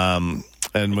 And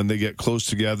when they get close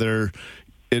together,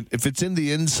 if it's in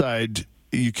the inside,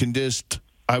 you can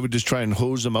I would just try and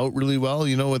hose them out really well,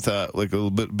 with a little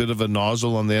bit of a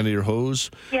nozzle on the end of your hose.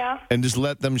 Yeah. And just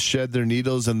let them shed their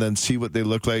needles and then see what they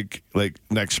look like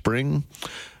next spring.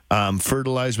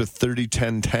 Fertilize with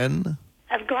 30-10-10.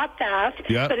 I've got that,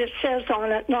 but it says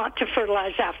on it not to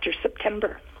fertilize after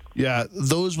September. Yeah,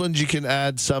 those ones you can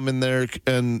add some in there,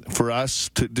 and for us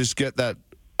to just get that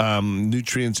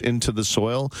nutrients into the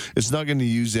soil. It's not going to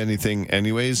use anything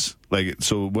anyways.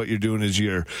 So what you're doing is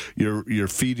you're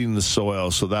feeding the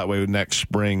soil, so that way next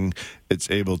spring it's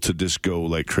able to just go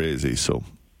like crazy. So.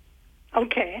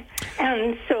 Okay,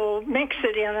 and so mix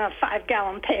it in a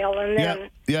 5-gallon pail, and then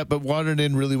but water it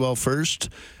in really well first,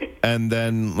 and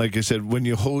then, like I said, when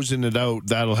you're hosing it out,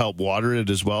 that'll help water it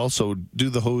as well. So do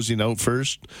the hosing out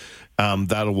first.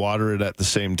 That'll water it at the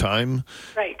same time,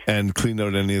 right? And clean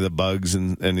out any of the bugs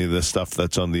and any of the stuff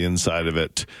that's on the inside of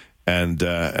it, and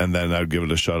then I'd give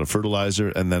it a shot of fertilizer,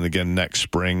 and then again next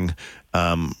spring.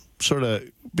 Sort of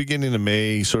beginning of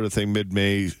May sort of thing,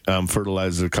 mid-May,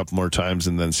 fertilize it a couple more times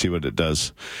and then see what it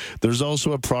does. There's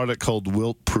also a product called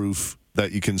Wilt Proof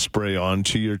that you can spray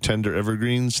onto your tender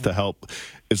evergreens to help.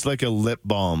 It's like a lip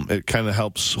balm. It kind of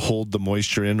helps hold the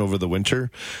moisture in over the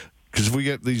winter. Because if we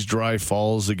get these dry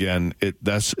falls again,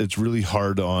 it's really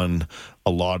hard on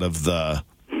a lot of the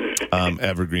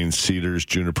evergreens, cedars,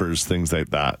 junipers, things like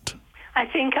that. I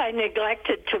think I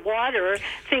neglected to water,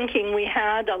 thinking we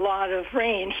had a lot of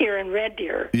rain here in Red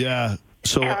Deer. Yeah.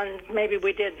 So, and maybe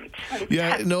we didn't.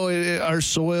 Yeah, no, our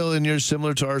soil, and you're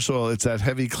similar to our soil. It's that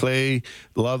heavy clay.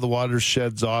 A lot of the water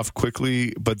sheds off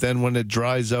quickly, but then when it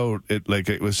dries out, like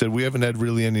I said, we haven't had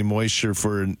really any moisture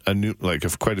for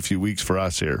quite a few weeks for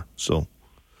us here. So.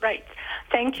 Right.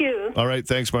 Thank you. All right.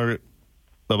 Thanks, Margaret.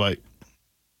 Bye-bye.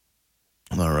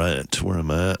 All right. Where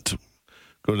am I at?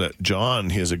 Go to John.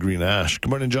 He has a green ash. Good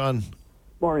morning, John.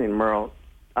 Morning, Merle.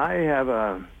 I have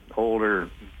a older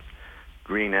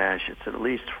green ash. It's at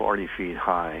least 40 feet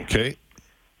high. Okay.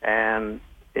 And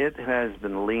it has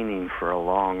been leaning for a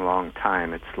long, long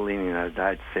time. It's leaning,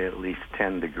 I'd say, at least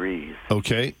 10 degrees.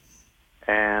 Okay.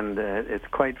 And it's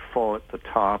quite full at the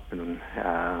top, and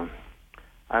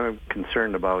I'm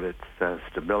concerned about its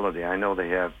stability. I know they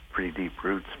have pretty deep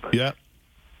roots, but yeah.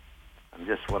 I'm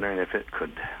just wondering if it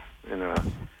could...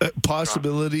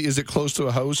 possibility. Is it close to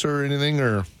a house or anything,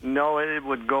 or no? It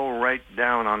would go right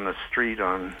down on the street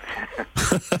on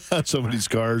somebody's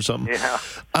car or something. Yeah.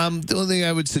 The only thing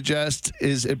I would suggest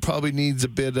is it probably needs a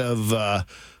bit of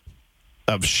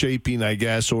shaping, I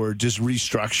guess, or just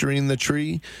restructuring the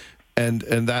tree. And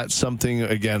that's something,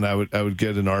 again, I would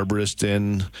get an arborist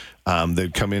in.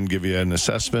 They'd come in, give you an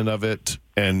assessment of it,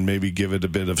 and maybe give it a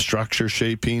bit of structure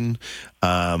shaping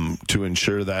to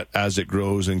ensure that as it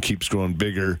grows and keeps growing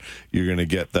bigger, you're going to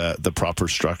get the proper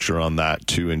structure on that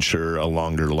to ensure a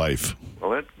longer life.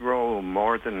 Will it grow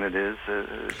more than it is?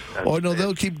 Oh, no,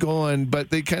 they'll keep going, but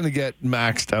they kind of get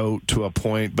maxed out to a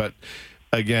point. But,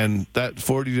 again, that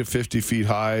 40 to 50 feet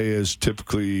high is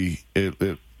typically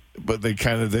it. But they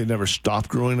never stop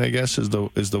growing, I guess, is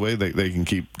the way they can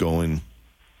keep going.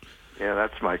 Yeah,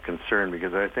 that's my concern,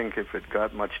 because I think if it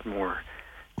got much more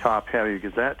top heavy,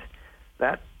 because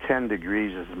that 10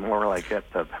 degrees is more like at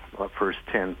the first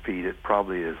 10 feet. It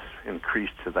probably is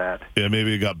increased to that. Yeah,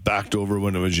 maybe it got backed over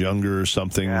when it was younger or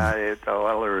something. Yeah, there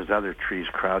was other trees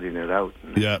crowding it out.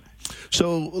 Yeah.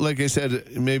 So, like I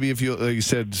said, maybe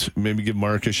maybe give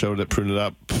Mark a shout at Prune It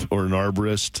Up or an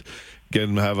arborist. Get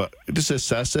them to have just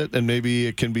assess it, and maybe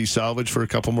it can be salvaged for a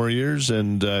couple more years,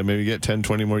 and maybe get 10,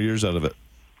 20 more years out of it.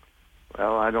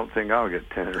 Well, I don't think I'll get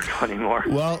 10 or 20 more.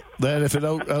 Well, then if it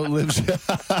outlives...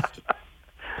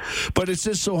 But it's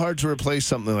just so hard to replace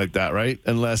something like that, right?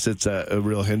 Unless it's a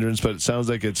real hindrance. But it sounds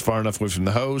like it's far enough away from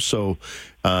the house, so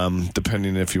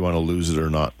depending if you want to lose it or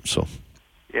not. So.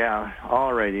 Yeah,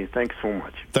 all righty. Thanks so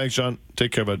much. Thanks, John.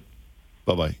 Take care, bud.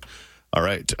 Bye-bye. All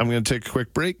right, I'm going to take a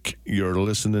quick break. You're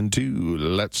listening to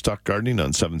Let's Talk Gardening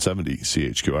on 770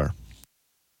 CHQR.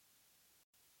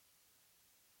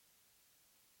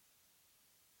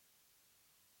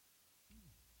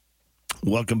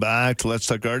 Welcome back to Let's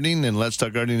Talk Gardening, and Let's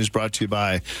Talk Gardening is brought to you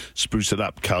by Spruce It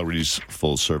Up, Calgary's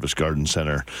full-service garden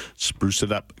center. Spruce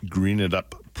it up, green it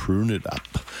up, prune it up.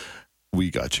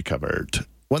 We got you covered.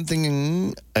 One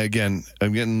thing, again,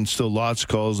 I'm getting still lots of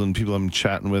calls and people I'm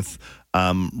chatting with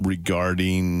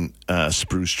regarding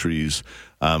spruce trees.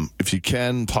 If you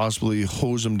can, possibly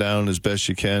hose them down as best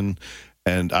you can.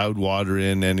 And I would water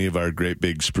in any of our great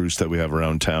big spruce that we have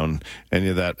around town. Any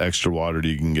of that extra water that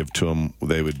you can give to them,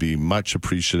 they would be much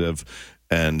appreciative.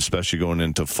 And especially going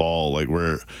into fall, like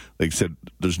I said,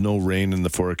 there's no rain in the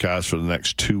forecast for the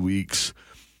next 2 weeks.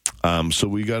 So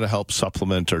we got to help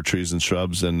supplement our trees and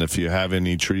shrubs. And if you have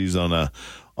any trees on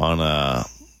a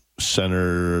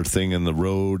center thing in the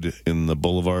road, in the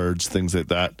boulevards, things like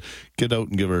that, get out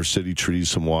and give our city trees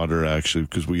some water, actually,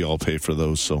 because we all pay for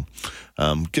those. So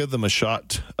give them a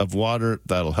shot of water.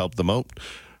 That'll help them out.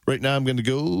 Right now I'm going to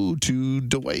go to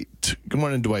Dwight. Good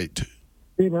morning, Dwight.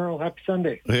 Hey, Merle. Happy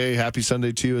Sunday. Hey, happy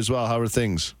Sunday to you as well. How are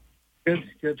things? Good.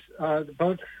 I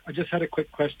just had a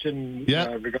quick question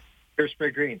regarding Pure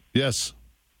Spray Green. Yes.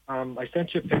 I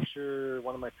sent you a picture.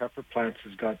 One of my pepper plants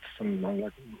has got some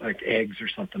like eggs or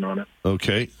something on it.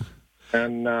 Okay.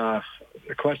 And the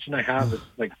question I have is,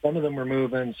 like, some of them were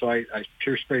moving, so I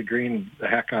Pure Spray Green the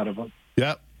heck out of them.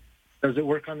 Yeah. Does it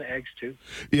work on the eggs too?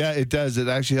 Yeah, it does. It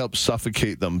actually helps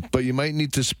suffocate them. But you might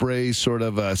need to spray sort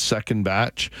of a second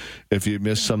batch if you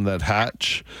miss some that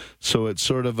hatch. So it's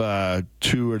sort of a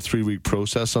 2 or 3 week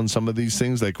process on some of these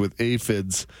things. Like with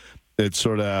aphids, it's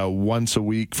sort of once a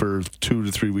week for 2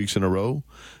 to 3 weeks in a row,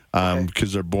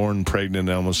 because they're born pregnant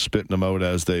and almost spitting them out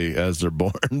as they're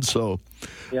born. So,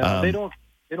 yeah, they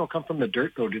don't come from the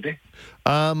dirt though, do they?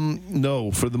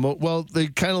 No, for the well, they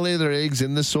kind of lay their eggs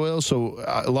in the soil. So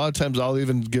a lot of times I'll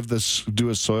even do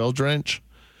a soil drench.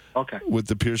 Okay. With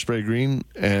the Pure Spray Green,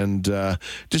 and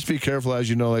just be careful, as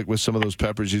you know, like with some of those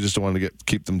peppers, you just don't want to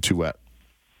keep them too wet.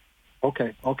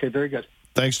 Okay, very good.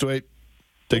 Thanks, Dwight.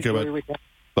 Take care, bud.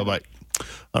 Bye-bye.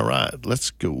 All right, let's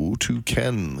go to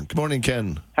Ken. Good morning,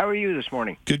 Ken. How are you this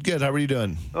morning? Good. How are you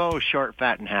doing? Oh, short,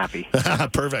 fat, and happy.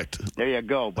 Perfect. There you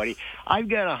go, buddy. I've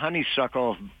got a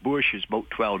honeysuckle bush is about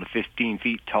 12 to 15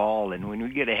 feet tall, and when we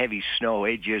get a heavy snow,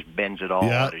 it just bends it all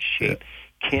out of shape.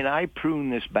 Yeah. Can I prune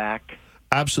this back?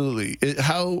 Absolutely.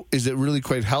 How is it really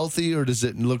quite healthy, or does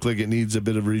it look like it needs a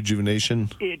bit of rejuvenation?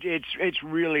 It's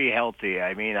really healthy.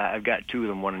 I mean, I've got two of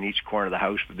them, one in each corner of the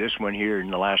house, but this one here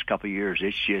in the last couple of years,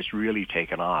 it's just really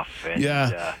taken off. And,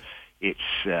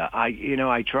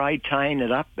 I tried tying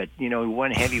it up, but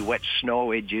one heavy wet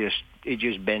snow, it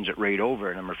just bends it right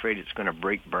over, and I'm afraid it's going to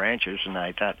break branches. And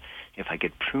I thought if I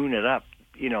could prune it up,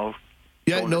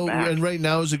 Yeah, no, and right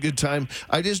now is a good time.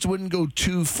 I just wouldn't go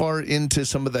too far into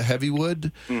some of the heavy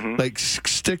wood. Mm-hmm. Like,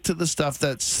 stick to the stuff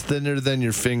that's thinner than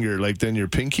your finger, like than your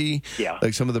pinky. Yeah.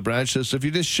 Like some of the branches. So if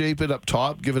you just shape it up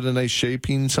top, give it a nice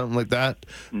shaping, something like that,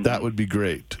 that would be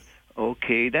great.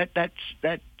 Okay, that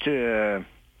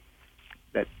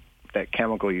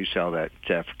chemical you sell that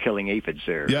for killing aphids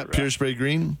there. Yeah, Pure Spray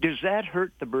Green. Does that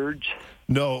hurt the birds?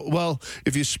 No. Well,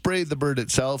 if you spray the bird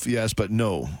itself, yes, but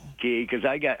no. Okay, because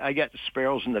I got the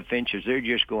sparrows and the finches. They're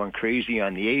just going crazy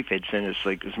on the aphids, and it's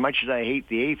like, as much as I hate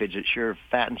the aphids, it sure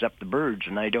fattens up the birds,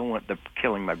 and I don't want them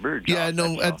killing my birds. Yeah,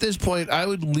 no. At this point, I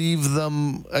would leave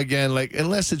them again, like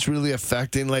unless it's really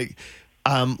affecting, like.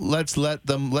 Let's let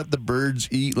the birds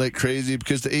eat like crazy,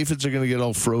 because the aphids are going to get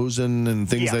all frozen and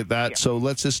things like that. Yeah. So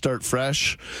let's just start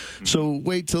fresh. Mm-hmm. So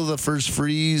wait till the first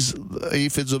freeze. The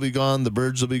aphids will be gone. The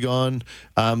birds will be gone.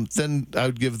 Then I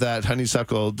would give that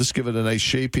honeysuckle, just give it a nice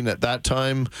shaping at that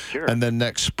time. Sure. And then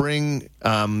next spring,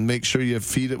 make sure you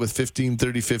feed it with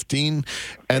 15-30-15. Okay.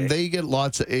 And they get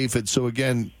lots of aphids. So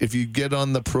again, if you get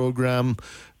on the program,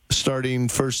 starting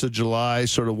 1st of July,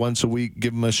 sort of once a week,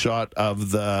 give them a shot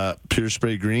of the Pure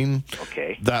Spray Green.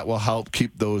 Okay. That will help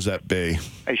keep those at bay.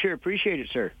 I sure appreciate it,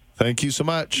 sir. Thank you so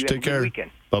much. Take care. Weekend.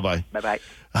 Bye-bye. Bye-bye.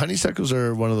 Honeysuckles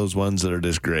are one of those ones that are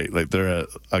just great. Like, they're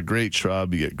a great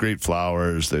shrub. You get great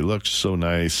flowers. They look so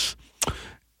nice.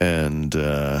 And,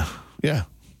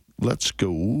 let's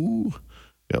go.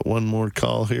 Got one more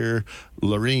call here.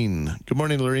 Lorene. Good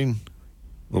morning, Lorene.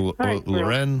 Hi,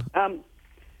 Loren.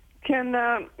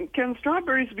 Can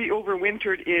strawberries be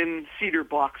overwintered in cedar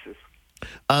boxes?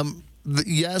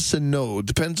 Yes and no.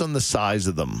 Depends on the size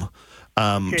of them.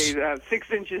 6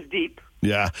 inches deep.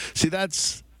 Yeah. See,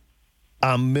 that's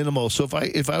minimal. So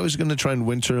if I was going to try and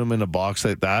winter them in a box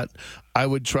like that, I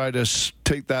would try to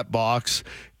take that box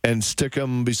and stick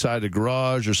them beside a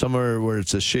garage or somewhere where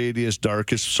it's the shadiest,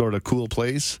 darkest, sort of cool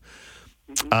place.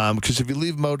 Because if you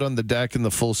leave them out on the deck in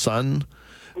the full sun.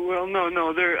 Well, no.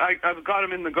 I've got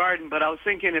them in the garden, but I was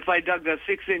thinking if I dug a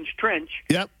 6-inch trench.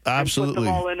 Yep, absolutely. And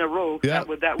put them all in a row,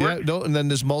 would that work? Yeah, no, and then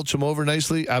just mulch them over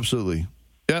nicely. Absolutely.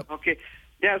 Yep. Okay.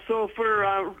 Yeah, so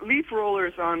for leaf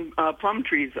rollers on plum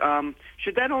trees,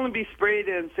 should that only be sprayed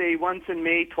in, say, once in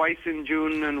May, twice in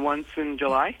June, and once in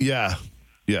July? Yeah.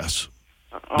 Yes.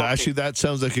 Okay. Actually, that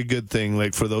sounds like a good thing.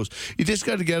 Like, for those, you just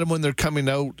got to get them when they're coming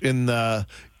out in the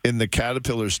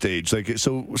caterpillar stage. Like,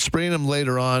 so spraying them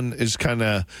later on is kind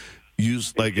of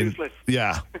used, like,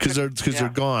 because they're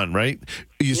gone, right?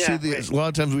 You see a lot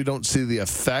of times we don't see the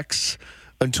effects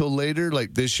until later.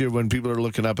 Like this year, when people are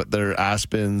looking up at their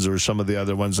aspens or some of the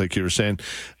other ones, like you were saying,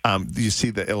 you see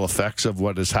the ill effects of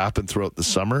what has happened throughout the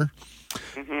summer,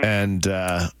 and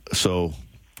so.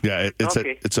 Yeah,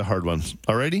 it's a hard one.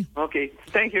 Alrighty? Okay.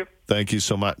 Thank you. Thank you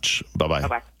so much. Bye-bye.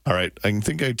 Bye-bye. All right. I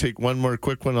think I take one more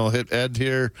quick one. I'll hit Ed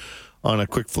here on a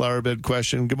quick flower bed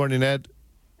question. Good morning, Ed.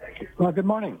 Well, good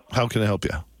morning. How can I help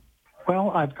you? Well,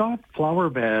 I've got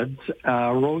flower beds,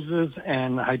 roses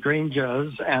and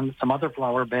hydrangeas and some other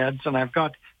flower beds, and I've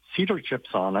got cedar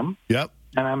chips on them. Yep.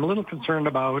 And I'm a little concerned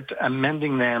about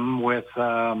amending them with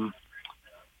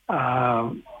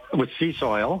sea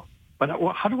soil. But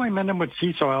how do I amend them with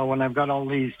sea soil when I've got all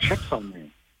these chips on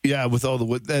me? Yeah, with all the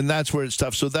wood, and that's where it's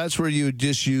tough. So that's where you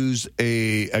just use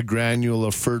a granule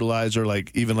of fertilizer,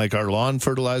 like our lawn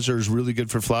fertilizer is really good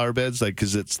for flower beds, like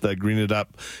because it's the Green It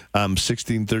Up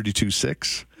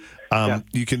 1632-6.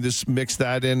 You can just mix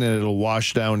that in, and it'll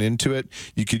wash down into it.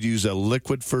 You could use a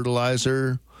liquid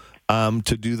fertilizer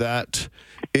to do that.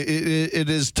 It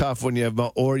is tough when you have,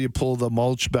 or you pull the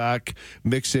mulch back,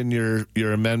 mix in your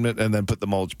amendment, and then put the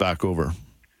mulch back over.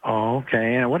 Oh,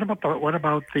 okay. And what about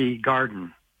the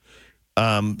garden?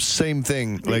 Same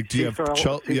thing. Like, do you have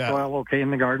sea soil okay in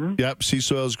the garden? Yep, sea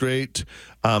soil is great.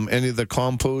 Any of the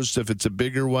compost, if it's a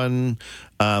bigger one,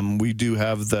 we do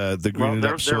have the Green It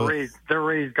Up soil. They're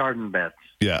raised garden beds.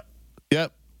 Yeah.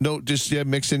 Yep. No, just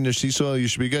mix in your sea soil. You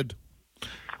should be good.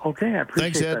 Okay, I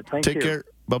appreciate Thanks, Ed. that. Thank you. Take care.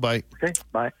 Bye-bye. Okay,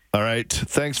 bye. All right.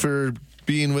 Thanks for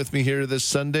being with me here this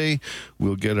Sunday.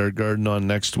 We'll get our garden on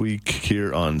next week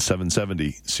here on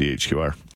 770 CHQR.